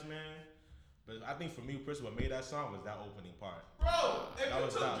Travis, man. But I think for me, personally, what made that song was that opening part. Bro, if That you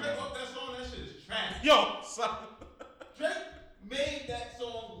was took down, Drake man. off that song, that shit is trash. Yo, son. Drake made that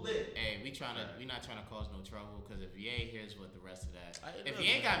song lit. Hey, we not trying to cause no trouble because if Ye here's what the rest of that. If look,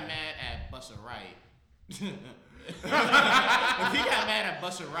 Ye man. got mad at Busta Right, if he got mad at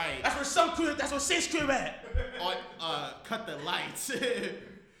Busta Right, That's where Sis crib at. cut the lights,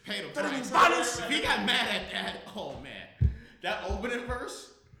 pay the price. $30. If he got mad at that, oh man, that opening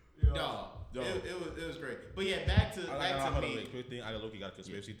verse, dog. It was great. But yeah, back to me. Quick thing, I look, you got a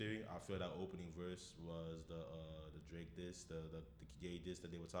conspiracy theory. I feel that opening verse was the Drake diss, the gay diss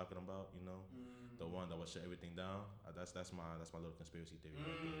that they were talking about. You know, the one that would shut everything down. That's my little conspiracy theory.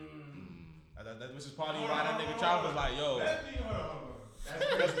 Which is probably why that nigga Charles was like, yo, that's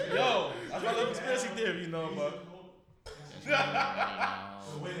my little conspiracy theory, you know, but.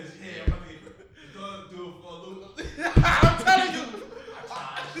 The win is here. I'm gonna do it for a little. I'm telling you.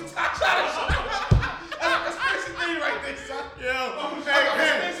 That's a conspiracy theory right there, son. Yo,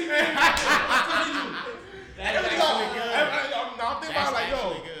 conspiracy theory. I'm telling you. That's actually good. I'm thinking about like, yo.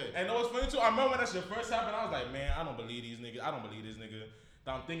 Good. And it was funny too. I remember when that shit first happened, I was like, man, I don't believe these niggas. I don't believe this nigga.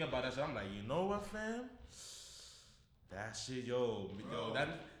 Then I'm thinking about that shit. I'm like, you know what, fam? That shit, yo, that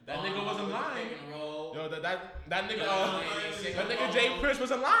nigga wasn't lying. Yo, that nigga Jay Prince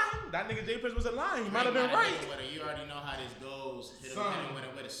wasn't lying. That nigga Jay Prince wasn't lying. He might have been right. You already know how this goes. Hit him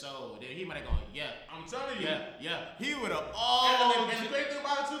with a soul. Then he might have gone, yeah. I'm telling you. Yeah. He would have. And the great thing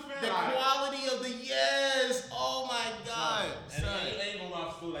about it too, fam. The quality of the yes. Oh my God. And it ain't gonna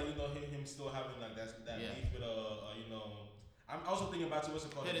lie, still like him still having like that beef with I'm also thinking about what's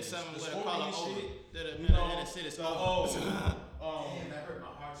it called? That is something with a shit. collar over. That shit is over. Damn, that hurt my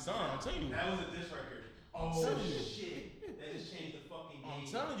heart. Son, I'm telling you. That was a diss right here. Oh shit. That just changed the fucking game. I'm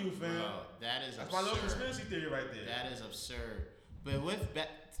telling you, fam. Bro, that's absurd. My little conspiracy theory right there. That is absurd. But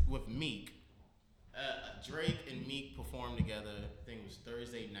with Meek, Drake and Meek performed together. I think it was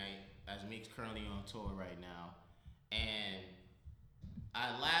Thursday night, as Meek's currently on tour right now. And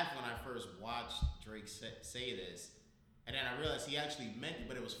I laughed when I first watched Drake say this. And then I realized he actually meant it,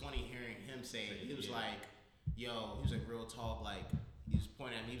 but it was funny hearing him say it. He was like, yo, he was like, real talk, like, he was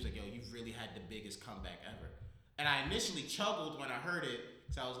pointing at me, he was like, yo, you've really had the biggest comeback ever. And I initially chuckled when I heard it,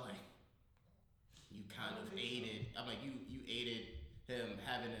 so I was like, you kind of aided, I'm like, you aided him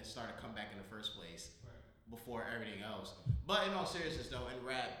having to start a comeback in the first place before everything else. But in all seriousness though, in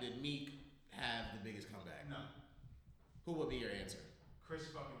rap, did Meek have the biggest comeback? No. Who would be your answer? Chris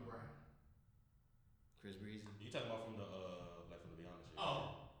fucking Brown. Chris Breezy? You talking about from the Beyond shit?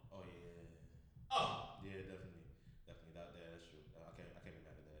 Oh yeah. Oh. Yeah, definitely. That's true. I can't be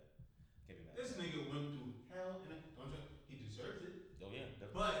mad at that. This nigga went through hell and he deserves it. Oh yeah,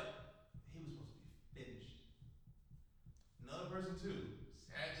 definitely. But he was supposed to be finished. Another person too,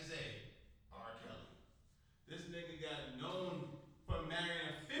 sad to say, R. Kelly. This nigga got known for marrying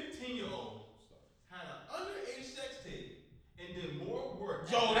a 15-year-old, had an underage sex tape, and did more work.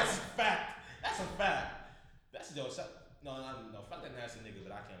 Yo, that's a fact. That's a fact. No, fuck that nasty nigga,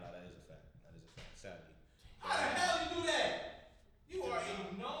 but I can't lie. That is a fact. Sadly. How the hell you do that? You are a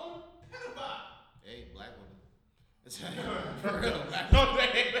known pedophile. Hey, black woman. For real.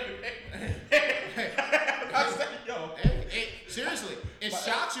 Yo. Hey, seriously, it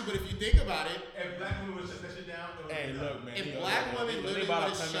shocks you, but if you think about it, If black women would shut that shit down, Hey, look, man. If black women literally they about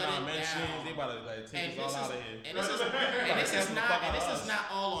would've to come shut in our it mentions. down. They about to like take us all out of here. And this is not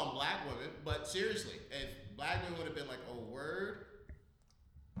all on black women, but seriously, if black women would have been like, oh, word,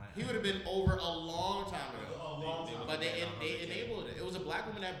 he would have been over a long time ago. But they enabled it. It was a black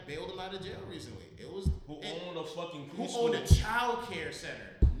woman that bailed him out of jail recently. It was Who owned a fucking who preschool. owned a child care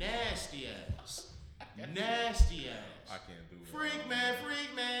center. Nasty ass. Nasty ass. I can't do that. Freak man,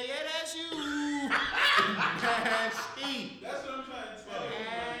 yeah, that's you. Nasty. That's what I'm trying to tell you.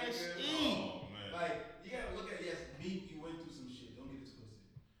 Nasty. Oh, man. Like, you gotta look at, yes, Meek, you went through some shit. Don't get it twisted.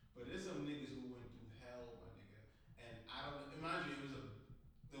 But there's some niggas who went through hell, my nigga. And I don't, mind you,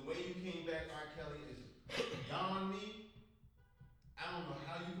 the way you came back, R. Kelly, is beyond me. I don't know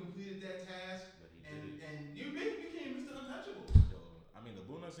how you completed that task. But he And did it. and you became Mr. Untouchable. Yo, I mean, the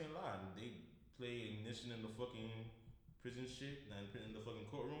Bullnuts ain't lying. They play ignition in the fucking prison shit, and put in the fucking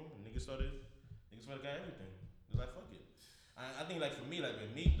courtroom, and niggas started got everything. They're like, fuck it. I think like for me, like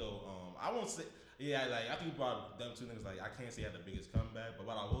with Meek though, I won't say, yeah, like I think about them two niggas, like I can't say he had the biggest comeback, but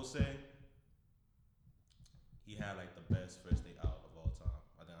what I will say, he had like the best first day out of all time.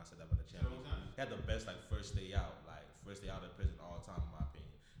 I think I said that by the champion. He had the best like first day out of prison all time in my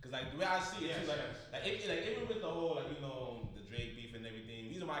opinion. Cause like the way I see it, too, like even with the whole like the Drake beef and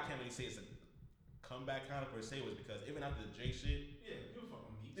everything, the reason why I can't really say it's a comeback kind of per se was because even after the Drake shit, People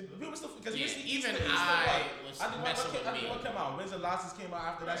fucking Meek. people still because Even I was messing with me. What came out? Wins and Losses came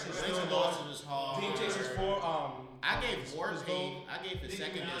out after that shit. Wins and Losses was hard. Team Chasers 4. I gave War Paint. I gave the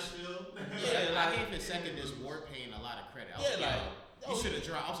second disc. I gave the second disc War Paint a lot of credit. I was you should have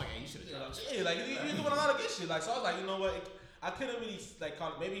dropped. I was like, you should have dropped. Yeah, like you're doing a lot of good shit. Like so, I was like, you know what? I couldn't really like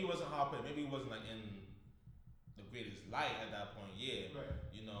call it. Maybe he wasn't hard, but maybe he wasn't like in greatest light at that point, yeah. Right.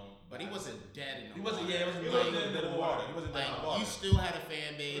 You know, But he wasn't dead in the He wasn't. water. Yeah, he wasn't He dead in the water. He wasn't dead in the Like, water. you still had a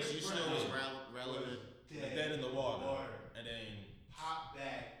fan base. You still was Right. relevant. Dead in the water. And then Popped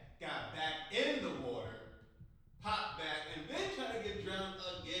back, got back in the water, popped back, and then tried to get drowned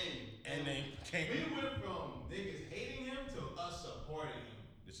again. And then came. We went from niggas hating him to us supporting him.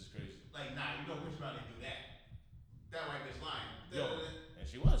 This is crazy. Like, nah, you don't push around and do that. That white bitch lying. Yo, and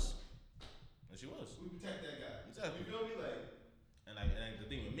she was. And she was. We protect that guy. Exactly. You feel me? Like, And like the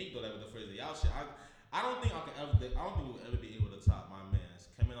thing with Meek though, like with the phrase that y'all shit, I don't think I can ever. I don't think we'll ever be able to top my man's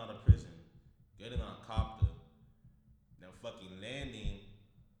coming out of prison, getting on a copter, then fucking landing,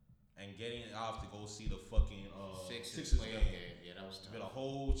 and getting off to go see the fucking Sixers Sixers playoff game. game. Yeah, that was With a tough.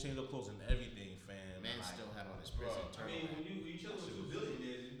 whole change of clothes and everything, fam. Man Like, still had on his bro, prison I turtle. mean, when you chill with two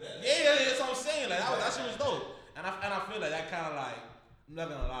billionaires, you better. yeah, that's what I'm saying. Like that shit was dope. And I feel like that kind of like, I'm not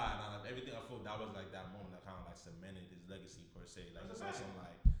gonna lie, nah, like, everything I feel that was like that moment that kind of like cemented his legacy per se. Like it's something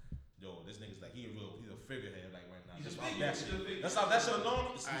like, yo, this nigga's like he's a figurehead like right now. He's a Just like figure, that he's shit. a figure. That's how that shit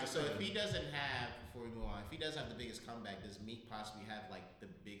known. All right, so if he doesn't have, before we move on, if he does have the biggest comeback, does Meek possibly have like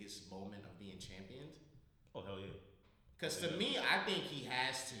the biggest moment of being championed? Oh hell yeah. Because to me, I think he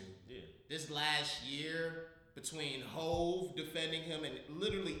has to. Yeah. This last year, between Hove defending him in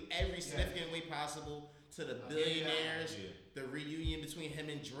literally every significant way possible, to the billionaires, Yeah. the reunion between him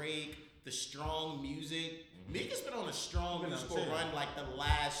and Drake, the strong music. Meek has been on a strong Been on musical the tear. run like the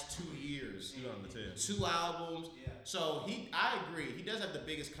last 2 years. You on the tail. 2 albums. Yeah. So I agree. He does have the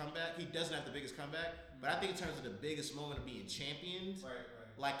biggest comeback. He doesn't have the biggest comeback, but I think in terms of the biggest moment of being championed, Right.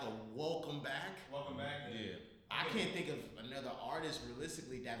 like a welcome back. Welcome back. Yeah. I can't think of another artist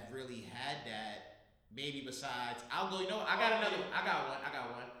realistically that really had that. Maybe besides, I'll go. You know, I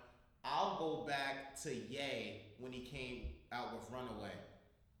got one. I'll go back to Ye when he came out with Runaway,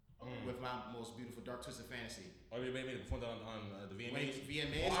 with my most beautiful Dark Twisted Fantasy. Oh, you made me perform that on the When VMAs.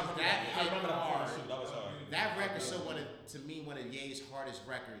 VMAs, Oh, I remember that hard. performance too. That was hard. That record still one of Ye's hardest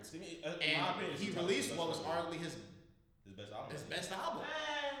records. To me, in my And opinion, he it's the released best what was record. arguably his His best album. best album.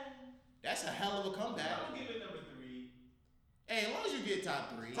 That's a hell of a comeback. I'm gonna give it number 3. Hey, as long as you get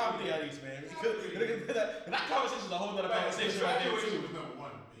top 3. Top 3 at least, man. That conversation is a whole nother conversation right there Graduation too. was number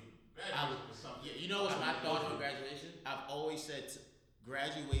 1 for me. Graduation was something. You know what's my thought on graduation? I've always said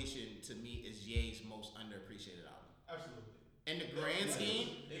graduation to me is Ye's most underappreciated album. Absolutely. In the grand scheme,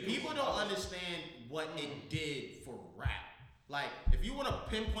 people don't understand what it did for rap. Like, if you want to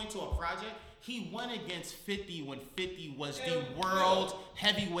pinpoint to a project, he went against 50 when 50 was the world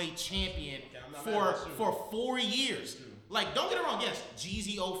heavyweight champion I'm not mad at that, for 4 years. Like, don't get it wrong, yes,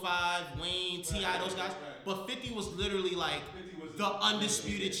 Jeezy 05, Wayne, T.I., those guys, but 50 was literally like 50 was the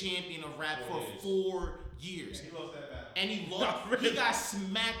undisputed champion of rap for 4 years. He lost that battle. And he lost. He got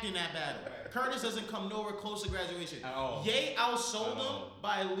smacked in that battle. Curtis doesn't come nowhere close to graduation. At all. Ye outsold At him all.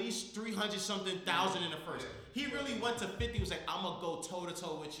 by at least 300-something thousand in the first. He really went to 50. Was like, I'm gonna go toe to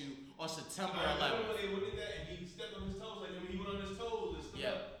toe with you on September I remember 11th. when they did that and he stepped on his toes, like when he went on his toes and stood Yeah.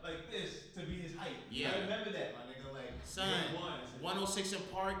 up like this to be his height. Yeah. I remember that, my nigga. Like, Son, day one. 106 in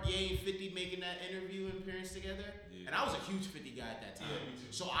Park, Ye and 50 making that interview appearance together. Yeah. And I was a huge 50 guy at that time. Yeah, me too.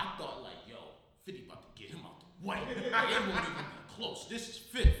 So I thought like, yo, 50 about to get him out the way. It won't even be close. This is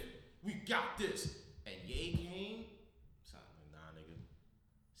 5th. We got this. And Ye came, son. Nah, nigga.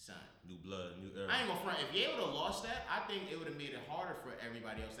 Son. New blood, new era. I ain't gonna front. If Ye would have lost that, I think it would have made it harder for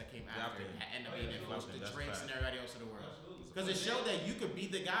everybody else that came after Yeah, and end up being influenced, the That's Drakes fact. and everybody else in the world. Absolutely. Because it showed that you could be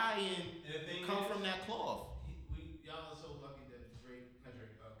the guy and And the thing come is, from that cloth. y'all are so lucky that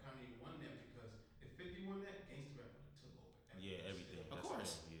Kanye won that because if 50 won that, gangsta rap would have took over. Yeah, everything. Of That's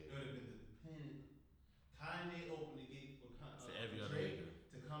course. it, It Yeah. would have been the pen. Kanye opened the gate for every other Drake nigga.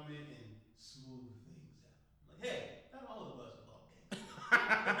 to come in and smooth things out. Like, hey, not all of us are all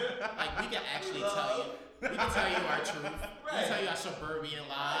gangsta. Like we can actually tell you, we can tell you our truth. We can tell you our suburban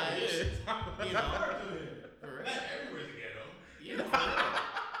lives. You know, for real. Not everywhere's a ghetto. Yeah, for real.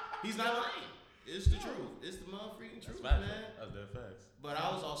 He's not lying. It's the truth. It's the motherfucking That's truth, facts. man. That's their facts. But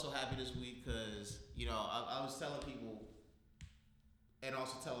I was also happy this week because, you know, I was telling people and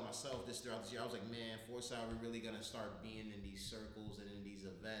also telling myself this throughout this year. I was like, man, Foresight, we're really going to start being in these circles and in these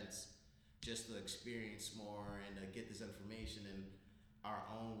events just to experience more and to get this information. And our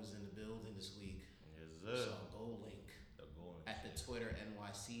own was in the building this week. Yes, So sir. Go Link The golden at the Twitter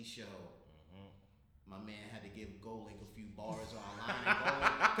NYC show. My man had to give GoLink a few bars online.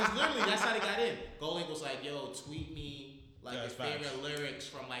 Because literally, that's how they got in. GoLink was like, "Yo, tweet me like Yeah, your that's facts. favorite lyrics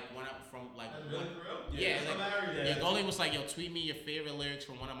from like one." That's really for real? Yeah, that's like, hilarious. yeah. GoLink was like, "Yo, tweet me your favorite lyrics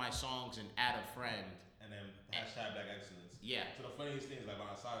from one of my songs and add a friend." And then hashtag Black Excellence. Yeah. So the funniest thing is like when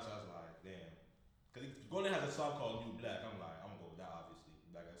I saw this, I was like, damn. Because Golden has a song called New Black. I'm like, I'm gonna go with that obviously.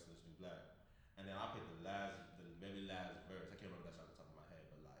 Black Excellence, New Black. And then I picked the very last verse. I can't remember that song off the top of my head,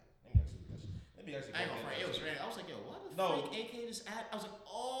 but like, let me actually. I ain't gonna front. It was random. I was like, yo, why the No. freak AK just at? I was like,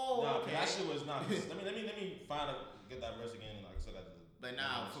 oh, Nah, okay. that shit was not. let me find get that verse again and like so that. But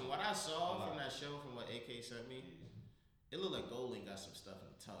nah, from what I saw from that show, from what AK sent me, it looked like Golding got some stuff in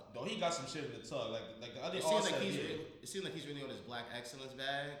the tuck. No, he got some shit in the tug. Like the other It seems like he's really on his Black Excellence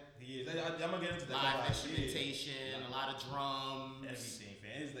bag. He is. I'm gonna get into that. Live instrumentation, a lot of drums, everything,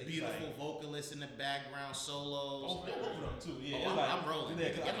 fam. It's like, beautiful vocalists in the background, solos. Both of them too. Yeah, Oh, it's like, I'm rolling.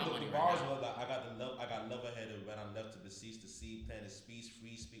 Yeah, Get my money the right bars now. were like, I got love ahead of when I left to beseech the sea, planted speech,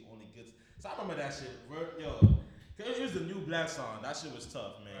 free speak, only good. So I remember that shit. Yo, it was the New Black song. That shit was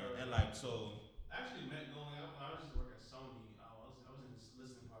tough, man. And like so. I actually met Golden when I was just working at Sony. I was in this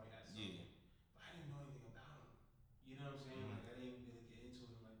listening party at Sony. Yeah. But I didn't know anything about him. You know what I'm saying? Like I didn't really get into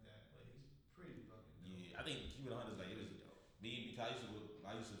him like that. But he's pretty fucking dope. Yeah, I think keep it 100 like it was me because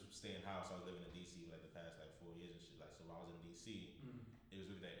I used to stay in house. I was living in DC for like the past like 4 years and shit. Like so when I was in DC, it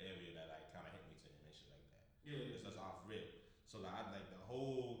was really that area that like kind of hit me to him and shit like that. Yeah. It's just off rip. So like I like the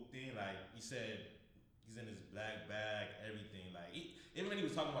whole thing. Like he said, he's in his black bag, everything. Like even when he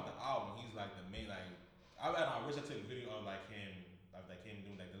was talking about the album, he's like the main like. I wish I took a video of like him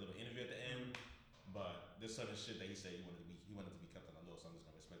doing like the little interview at the end. But there's certain shit that he said he wanted to be kept on the low. So I'm just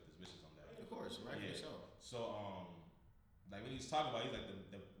gonna respect his wishes on that. Of course, right? Yeah. So. So like when he was talking about, he's like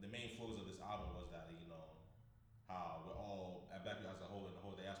the main focus of this album was that how we're all Black people as a whole and the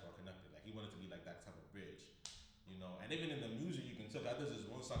whole diaspora connected. Like he wanted to be like that type of bridge, And even in the music you can tell, like there's this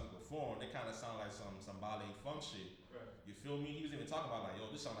one song he performed, it kind of sound like some ballet funk shit. Right. You feel me? He was even talking about like, yo,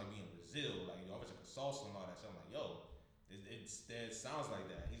 this sound like me in Brazil, like yo, I wish I could salsa and all that shit. I'm like, yo, it sounds like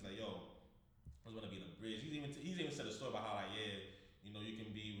that. He's like, yo, I was gonna be the bridge. He's even said a story about how like you can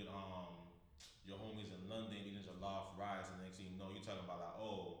be with your homies in London, eating your loft rice, and next thing you know, you're talking about like,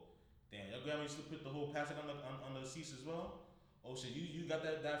 oh, damn, your grandma used to put the whole plastic on the seats as well. Oh shit, you got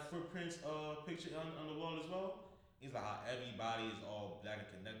that footprints picture on the wall as well. It's like how everybody is all black and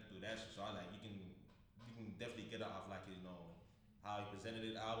connected through that shit. So I like you can definitely get it off like how he presented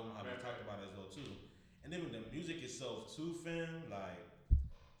the album, how we talked about it as well too. And then with the music itself too, fam, like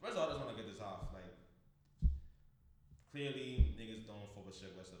first of all I just wanna get this off. Like clearly niggas don't fuck with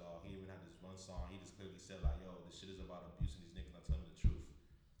Sheck West at all. He even had this one song, he just clearly said like, yo, this shit is about abusing these niggas, not telling the truth.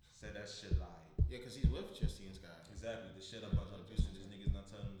 Said that shit like Yeah, because he's with Justine Scott. exactly, the shit about abusing these niggas, not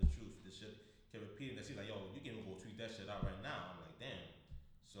telling the truth. This shit kept repeating that. He's like, yo, you can even go tweet that shit out right now. I'm like, damn.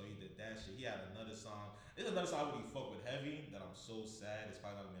 So he did that shit. He had another song. There's another song I really fuck with heavy that I'm so sad it's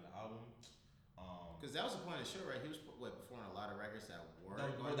probably not gonna be in the album. Because that was the point of the show, right? He was performing a lot of records that weren't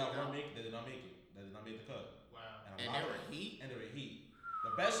That going to did not make it. That did not make the cut. Wow. And they were heat. And they were heat.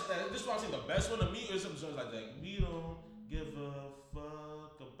 The best. This is what I'm saying. The best one to me is some songs like we don't give a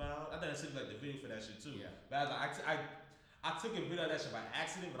fuck about. I think I seen like the video for that shit too. Yeah. But I took a video of that shit by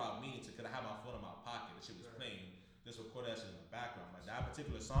accident without meaning to, because I had my phone in my pocket. The shit was playing. Just recorded that shit in the background. Like that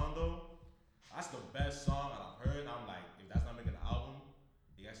particular song though, that's the best song I've heard. I'm like, if that's not making the album,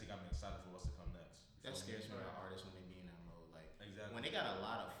 it actually got me excited for what's to come next. That scares me about artists when they be in that mode. Like, Exactly. when they got a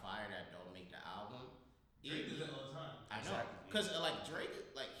lot of fire that don't make the album. Drake does that all the time. I know. Exactly. Because, like, Drake,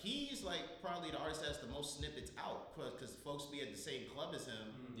 like, he's, like, probably the artist that has the most snippets out. Because folks be at the same club as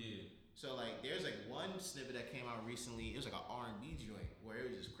him. Yeah. So, like, there's, like, one snippet that came out recently. It was, like, an R&B joint where it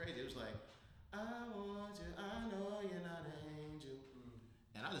was just crazy. It was like, I want you, I know you're not an angel.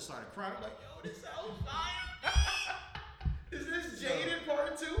 And I just started crying. I'm like, yo, this sounds fire. Is this Jaded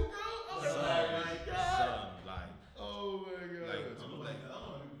Part 2, bro? I was like, oh, my God. Son, like, Oh, my God. Like, I don't know why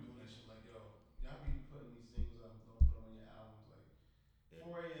people be doing that shit. Like, yo, y'all be putting these singles up, don't put them on your albums. Like,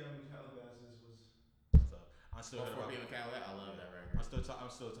 4 a.m. in Calabasas was. so I still heard Before about. being a Cali, I love that record. I'm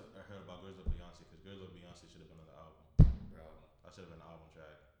still heard about Girls Like Beyonce, because Girls Like Beyonce should have been on the album. Bro. That should have been an album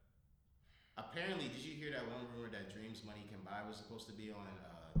track. Apparently, did you hear that one rumor that Dreams Money Can Buy was supposed to be on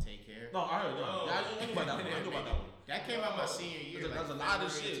Take Care? No, I heard that. Oh. Yeah, I knew about that one. I knew about that one. That came out my senior year. That was like a lot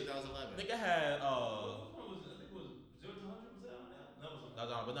of February shit. 2011. Nigga had What was it? I think it was 0 to 100. Was that on that? That was on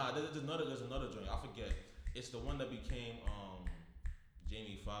that. but nah, there's another joint. I forget. It's the one that became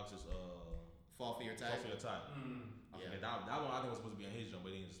Jamie Foxx's Fall for Your Fall Type. for Your Type. I Yeah. forget that one. I think was supposed to be on his joint,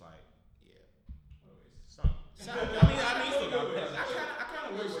 but he was just like, Yeah. son. I mean, he still got it. I kind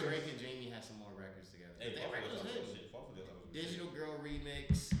of wish Drake and Jamie had some more records together. Hey, That record was hitting. Fall for Your Type was Digital Girl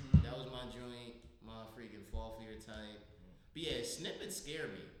remix. That was my joint. My freaking Fall for Your Type. But yeah, snippets scare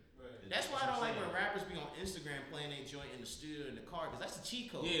me. Right. That's why I don't like when rappers be on Instagram playing their joint in the studio in the car, because that's the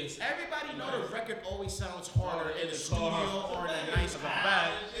cheat code. Yes. Everybody know the record always sounds harder in the car. studio or in a nice car.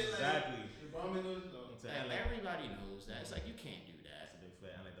 Back. Exactly. Roman knows. Like, everybody knows that. It's like you can't do That's that. a big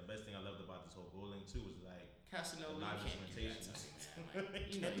fact. And like the best thing I loved about this whole goal link too was like Casanova, live you can't do that instrumentation. to me, man. Like,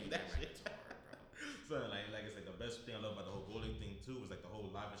 you know you That that shit. shit hard, bro. So like it's like the best thing I love about the whole goal link thing too was like the whole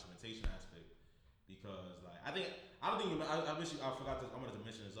live instrumentation aspect. Because like I don't think I wish I forgot this. I wanted to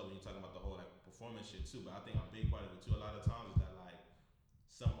mention this up when you're talking about the whole like performance shit too. But I think a big part of it too a lot of times is that like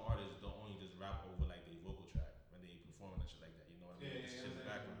some artists don't only just rap over like the vocal track when they performing and shit like that. You know what I mean? It's shit in the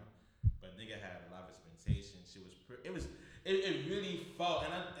background. But nigga had a live instrumentation. Shit was it really felt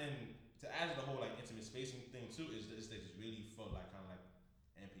and to add to the whole like intimate spacing thing too is this just really felt like kind of like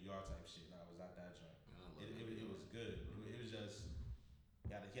NPR type shit. Like I was at that joint. It was good. It was just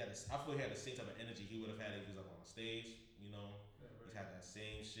I feel he had the same type of energy he would have had if he was up on stage. You know, he had that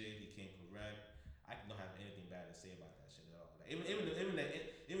same shit. He came correct. I don't have anything bad to say about that shit at all. Like,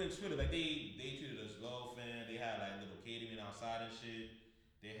 even Twitter, like they treated us well, fam. They had like little catering outside and shit.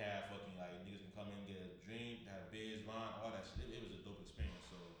 They had fucking like niggas can come in and get a drink, have beers, wine, all that shit. It was a dope experience.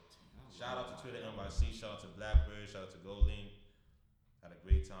 So shout out to Twitter NYC, shout out to Blackbird, shout out to GoLink. Had a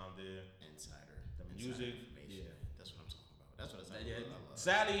great time there. Insider. The music, information. yeah. That's what I'm talking about. That's what it's like. Yeah.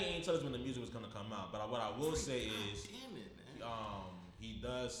 Sadly, he ain't tell us when the music was gonna come out. But what I will say is, damn it, man. he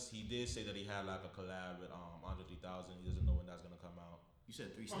did say that he had like a collab with Andre 3000. He doesn't know when that's gonna come out. You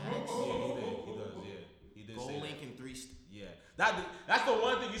said 3 stacks. Yeah, he did. He does. Yeah, he did. Gold say Link that. and 3 Yeah, that's the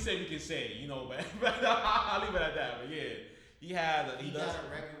one thing you say we can say, you know. But I'll leave it at that. But yeah, he does got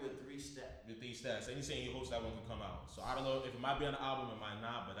a record with 3 stacks. with these stats, and he's saying he hopes that one can come out. So I don't know if it might be on the album, it might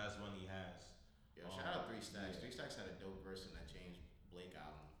not, but that's one he has. Yo, shout out 3 stacks. Yeah. 3 stacks had a dope verse in that James Blake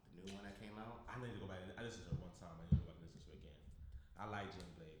album, the new one that came out. I need to go back. I listened to it one time. I need to go back and listen to it again. I like Jim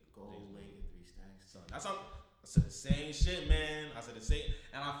Blake. Gold James Link Blake. and 3 stacks. Son, I said the same shit, man. I said the same,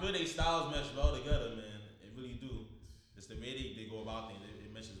 and I feel they styles mesh well together, man. It really do. It's the way they go about things. It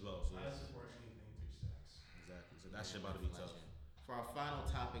meshes well. So I support anything 3 stacks. exactly. So that shit about to be tough. For our final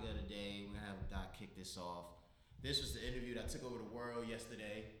topic of the day, we're gonna have Doc kick this off. This was the interview that took over the world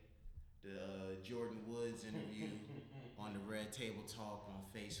yesterday. The Jordan Woods interview on the Red Table Talk on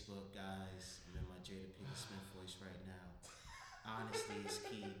Facebook, guys. I'm in my Jada Pinkett Smith voice right now. Honesty is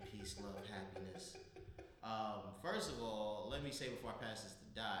key. Peace, love, happiness. First of all, let me say before I pass this to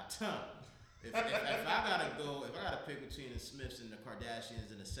Dot, if I gotta pick between the Smiths and the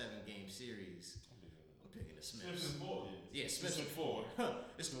Kardashians in a 7-game series, I'm picking the Smiths. Yeah, Smiths in 4.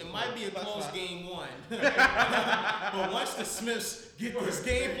 It might be a close game 1, but once the Smiths get this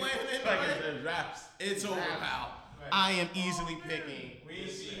game plan in, Like raps. it's over, pal. Right. I am easily picking. We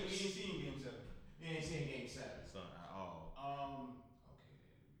ain't seen game 7. We ain't seen game 7. Son, at all. Okay,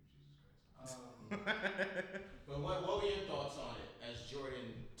 Jesus Christ. But what were your thoughts on it as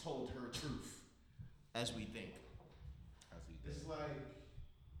Jordan told her truth, as we think? It's like.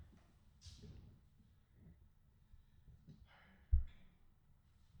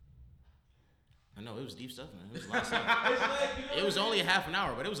 I know it was deep stuff, man. It was a lot of stuff. It's like, you know It was what only a is? half an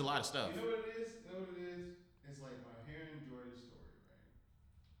hour, but it was a lot of stuff. You know what it is? You know what it is? It's like when I'm hearing Jordan's story, right?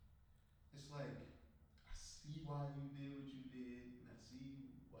 It's like, I see why you did what you did, and I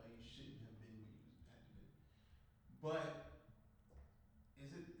see why you shouldn't have been where you had to be. But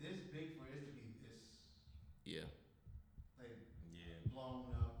is it this big for it to be this Yeah. like Yeah.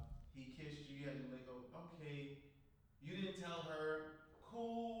 blown up? He kissed you, you had to let go. Okay, you didn't tell her.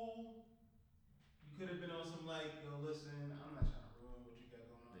 Cool. You could have been on some like, yo, listen, I'm not trying to ruin what you got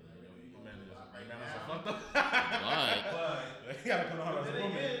going on. I know you gonna do a lot right now. fucked up. But But You gotta come on But as a then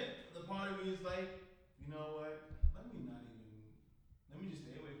woman. again, the part of me is like, you know what? Let me just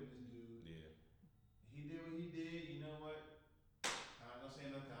stay away from this dude. Yeah. He did what he did. You know what? I'm not saying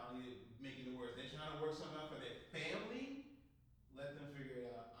nothing. I'll need to make it worse. They're trying to work something out for their family. Let them figure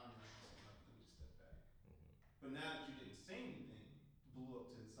it out. I'm not gonna say nothing. Let me just step back. But now that you didn't say anything, blew up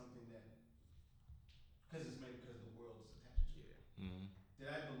to something that, because it's maybe because the world is attached to it. Mhm. Did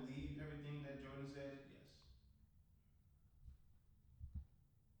I believe everything that Jordan said? Yes.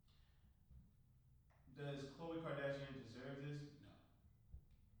 Does Khloe Kardashian deserve this? No.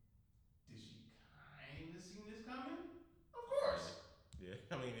 Did she kind of see this coming? Of course. Yeah.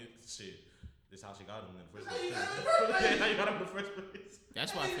 I mean, it's shit. This is how she got him in the first That's place. how you got him in the first place. That's how you got him in the first place.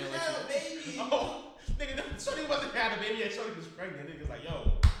 That's why I feel like Had a she, baby. Oh, nigga, Shorty wasn't had a baby and Shorty was pregnant. Niggas like,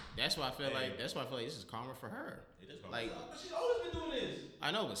 yo. that's why I feel like this is karma for her. It is Like, But she's always been doing this.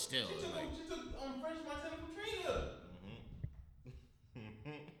 I know, but still, She took, like, French Montana from Trina.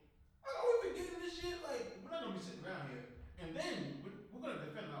 Mm-hmm. I always been getting this shit. Like, we're not gonna be sitting around here, and then we're gonna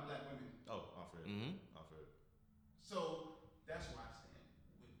defend our black women. Oh, off it. Mhm. Off it. So that's why I stand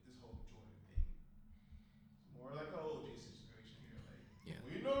with this whole Jordan thing. It's more like a OJ situation here. Like, Yeah.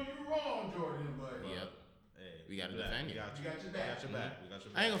 we know you're wrong, Jordan. We got you. We got your We back. got your back. We got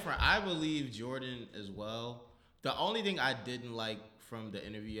your I back. ain't gonna front. I believe Jordan as well. The only thing I didn't like from the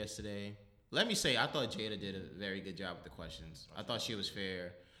interview yesterday, let me say, I thought Jada did a very good job with the questions. I thought she was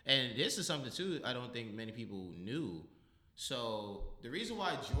fair. And this is something, too, I don't think many people knew. So the reason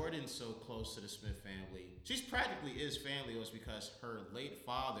why Jordan's so close to the Smith family, she's practically is family, was because her late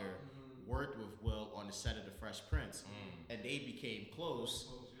father worked with Will on the set of The Fresh Prince. And they became close.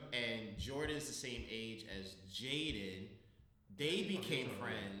 And Jordan's the same age as Jaden. They became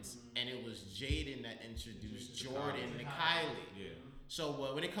friends, and it was Jaden that introduced Jordan to Kylie. Yeah. So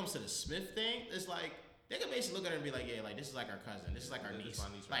when it comes to the Smith thing, it's like they can basically look at her and be like, yeah, like this is like our cousin, this is like our This is niece.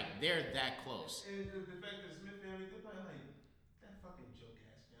 my niece right Like here. they're that close. And the fact that the Smith family, they're probably like, that fucking joke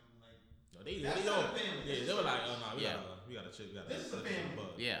ass family. Like, No, they That's yo, not a family. yeah, they were like, oh no, Yeah. we gotta chill, we gotta. This is a family.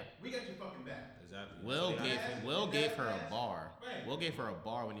 But Yeah. we got your fucking back. exactly. Will So they gave got- Will that- gave her a that's- bar. right. Will gave her a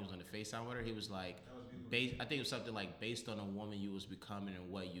bar when he was on the FaceTime with her. He was like, That was beautiful. I think it was something like, based on the woman you was becoming and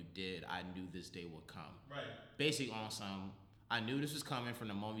what you did, I knew this day would come. Right. Basically on some, I knew this was coming from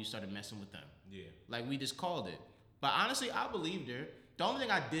the moment you started messing with them. Yeah. Like we just called it. But honestly, I believed her. The only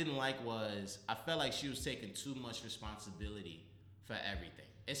thing I didn't like was I felt like she was taking too much responsibility for everything.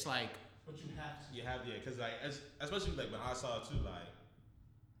 It's like, But you have to. You have cause like especially like when I saw it too, like,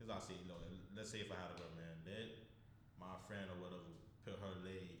 cause I see, you know, let's say if I had a girl, man, then my friend or whatever put her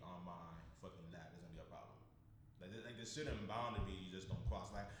leg on my fucking lap, it's gonna be a problem. Like there's certain boundary you just don't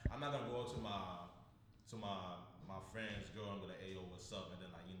cross. Like I'm not gonna go to my friend's girl and be like, hey yo, what's up? And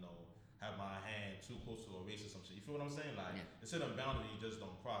then like, you know, have my hand too close to her waist or some shit. You feel what I'm saying? Like there's certain boundary you just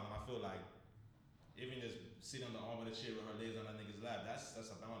don't cross. And I feel like even just sitting on the arm of the chair with her legs on that nigga's lap, that's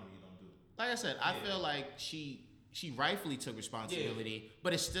a boundary you don't do. like I said, I Yeah. feel like she rightfully took responsibility,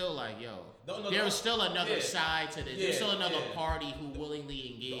 but it's still like, yo, No, there was still another yeah. side to this. Yeah, There's still another yeah. party who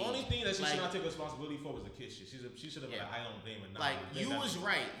willingly engaged. The only thing that she Like- should not take responsibility for was the kid shit. She should have been Yeah. like, I don't blame her now. Like Let you that was be-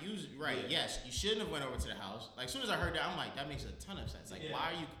 right. You was right. Yeah. Yes, you shouldn't have went over to the house. Like as soon as I heard that, I'm like, that makes a ton of sense. Like Yeah.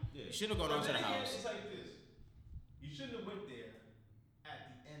 why are you? Yeah. You shouldn't have gone But over to the then again, house. It's like this. You shouldn't have went there at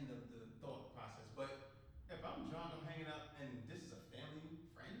the end of the thought process. But if I'm drunk, I'm hanging out, and this is a family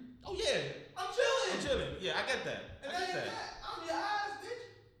friend, Oh yeah, I'm chilling. I'm chilling. Yeah, I get that. And I that get ain't that. that. I'm your eyes, bitch.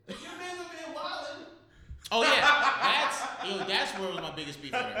 If your man's over here wilding, Oh yeah, that's where was my biggest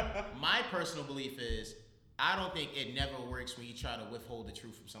beef with her. My personal belief is I don't think it never works when you try to withhold the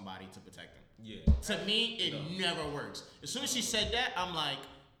truth from somebody to protect them. Yeah. To me, it never works. As soon as she said that, I'm like,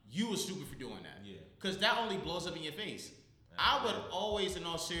 you were stupid for doing that. Yeah. Because that only blows up in your face. I would always, in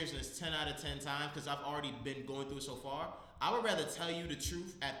all seriousness, 10 out of 10 times, because I've already been going through it so far, I would rather tell you the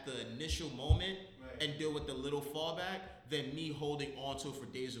truth at the initial moment Right. and deal with the little fallback than me holding on to it for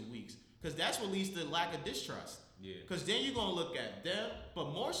days or weeks. Because that's what leads to lack of distrust. Yeah. Because then you're going to look at them,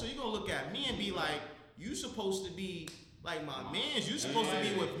 but more so you're going to look at me and be like, you supposed to be like my mans. You supposed to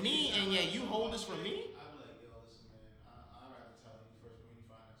be with me, and yet you hold this from me? I'd be like, yo, listen, man, I'd rather tell you first when you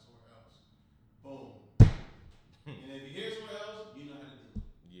find out somewhere else. Boom. And if you hear somewhere else, you know how to do it.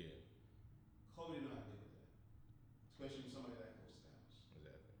 Yeah. Chloe didn't know how to deal with that. Especially with somebody that close to the house.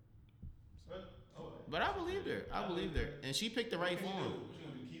 Exactly. But I believed her. I believed her. And she picked the right What you form. do? What you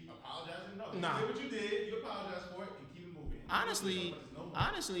gonna do? Keep apologizing? No. Nah. You did what you did. You apologize for it and keep it moving.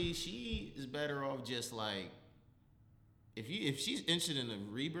 Honestly, she is better off just like if she's interested in a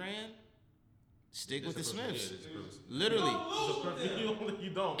rebrand, stick with the Smiths. Literally. You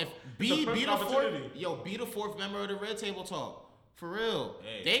don't. If It's a be perfect the opportunity. be the fourth member of the Red Table Talk. For real.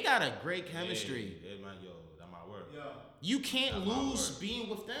 Hey. They got a great chemistry. Hey, man, yo, that might work. Yo, You can't That might lose work. being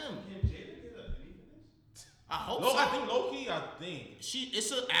with them. can Jada get a Emmy for this? I hope No, so. I think low-key,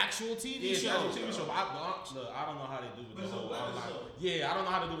 It's an actual TV Yeah, show. that's a TV show. But I don't know how they do with But the it's a whole web online. show. Yeah, I don't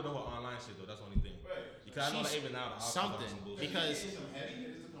know how to do with the whole online shit though. That's the only thing. Right. Because I know that She's even now the Oscars something, are some bullshit. because- She's getting some heavy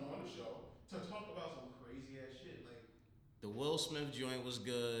hitters to come on the show to talk about some crazy ass shit. Like, The Will Smith joint was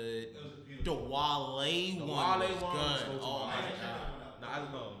good. it was The beautiful. Wale The one Wale was one was good. so Oh I my didn't check god. that one out. Nah, I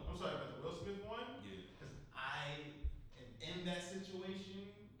don't know. I'm sorry about the Will Smith one. Yeah. Because I am in that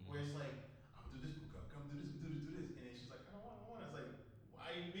situation where it's like, I'm gonna do this, come do this, do this. And then she's like, I don't want. I was like, why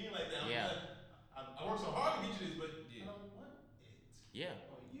are you being like that? I'm Yeah. like, I work so hard to get you this, but Yeah. I don't want it. Yeah.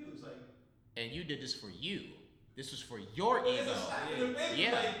 I want you. It's like, And you did this for you. This was for your it's ego. a slap in the face.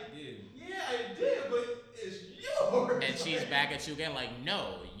 Yeah. Like, Yeah. yeah, I did, but it's yours. And she's Like, back at you again like,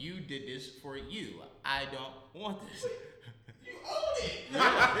 no, you did this for you. I don't want this. You own it.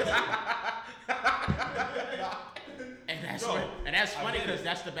 And that's No, funny get because it.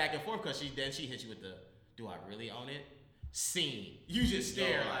 that's the back and forth because she hits you with the, do I really own it? Scene. You just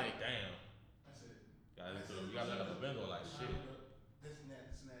stare Yo, like, damn. That's it. You gotta let the window like shit. This and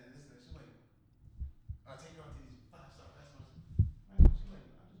that. She's like, I'll take her out to these 5-star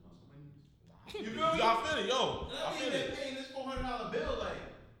I feel it, yo. And I I feel mean, it. they're paying this $400 bill, like.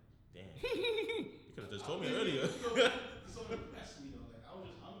 Damn. You could have just told me earlier. Someone pressed me though, like I was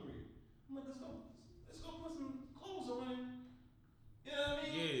just hungry. I'm like, let's go put some clothes on. You know what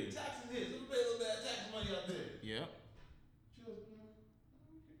I mean? Yeah. Taxes hit. Let's pay a little bit of tax money out there. Yeah. She goes, give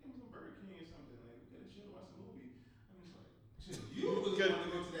me some Burger King or something. Like, we gotta chill, watch a movie. I'm just like, shit, you was the one to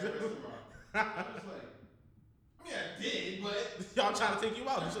go to that restaurant. I was like, I mean, I did, but Y'all trying to take you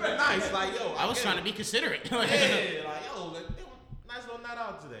out. Do something nice. Like, yo. I was trying to be considerate. Yeah, like, yo, like, nice little night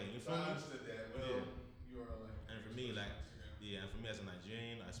out today. You feel I me? understood that. Well, Yeah. you are like, And for me, like, yeah, and for me as a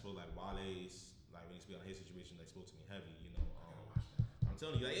Nigerian, I spoke like Wale's, like when he spoke on his situation, like spoke to me heavy, you know. I'm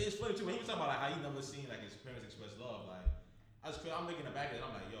telling you, like, it's funny too. When he was talking about like how he never seen like his parents express love, like, I'm looking back at it,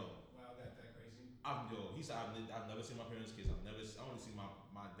 I'm like, yo, wow, that crazy. he said I've never seen my parents kiss. I only seen my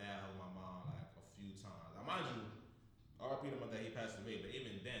dad hold my mom like a few times. Now, mind you, R.I.P. to my dad, he passed away, but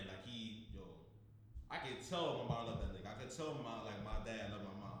even then, like I could tell my mom loved that nigga. I could tell my dad loved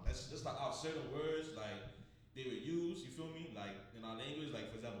my mom. That's just like off certain words, like they would use. You feel me? Like in our language,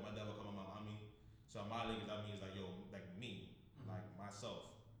 like for example, my dad would call my mom Ami. So my language that means like yo, like me, like myself.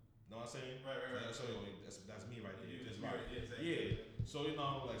 You know what I'm saying? Right. So yo, that's me right there. Just Right, like yeah, exactly. yeah. So you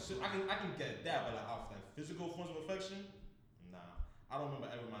know, like so I can get that, but like off like physical forms of affection, nah. I don't remember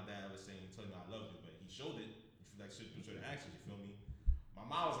ever my dad ever telling me I love you, but he showed it. You feel like certain actions. You feel me? My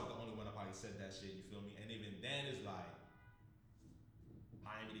mom was like the only one that probably said that shit. You feel me? And even then, it's like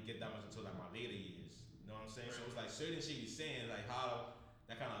I didn't really get that much until like my later years. You know what I'm saying? So it's like certain shit he's saying, like how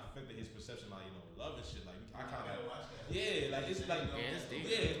that kind of affected his perception, like love and shit. Like I kind of watch that. yeah, like it's like Yeah, it's deep.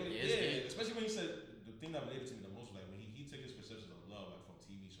 yeah. Especially when he said the thing that related to me the most, like when he took his perceptions of love like from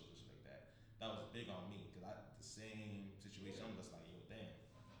TV shows and shit like that. That was big on me because the same situation. I'm just like yo, damn.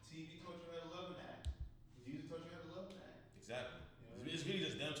 TV taught you how to love and act. Jesus taught you how to love and act. Exactly. It's really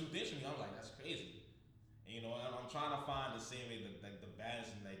just them two things for me. I'm like that's crazy. And you know, I'm trying to find the same way, like the balance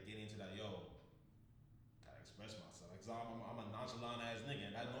and like getting into that yo. Gotta express myself. Cause I'm a nonchalant ass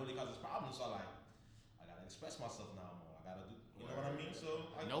nigga, and that normally causes problems. So I gotta express myself now more. I gotta do, you know what I mean? So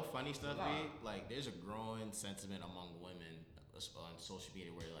No funny stuff, B. Like, there's a growing sentiment among women on social media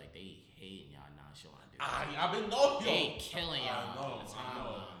where like they hate y'all nonchalant dudes. I've been knowing. They killing y'all. I know. all the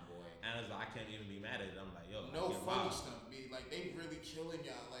time, boy. And it's like I can't even be mad at it. I'm like, yo, No like, funny wow. stuff, B. Like they really killing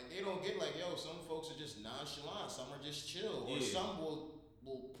y'all. Like they don't get like, yo, some folks are just nonchalant. Some are just chill, or Yeah. some will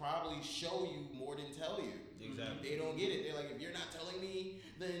probably show you more than tell you. Exactly. They don't get it. They're like, if you're not telling me,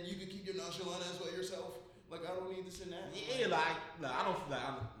 then you can keep your nonchalant ass by yourself. Like I don't need this and that. Yeah, like I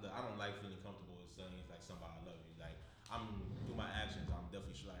don't like feeling comfortable with saying like somebody I love you. Like I'm through my actions, I'm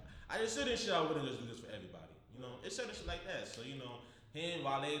definitely sure. Like I just certain shit I wouldn't just do this for everybody. You know, it's certain shit like that. So you know, him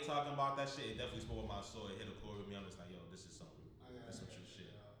while they talking about that shit, it definitely spoke with my soul. It hit a chord with me. I'm just like, yo, this is something. That's some true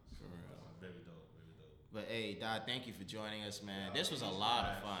shit. For real. Very dope. Very dope. But hey, Dad, thank you for joining us, man. This was a lot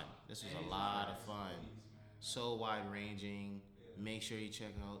of fun. So wide ranging. Make sure you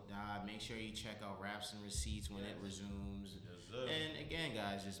check out Dad. Make sure you check out Raps and Receipts when it resumes. Yes, sir. And again,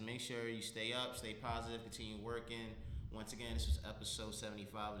 guys, just make sure you stay up, stay positive, continue working. Once again, this was episode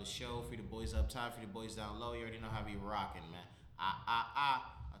 75 of the show. Free the boys up top, free the boys down low. You already know how we rocking, man.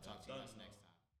 I'll talk to you guys next time.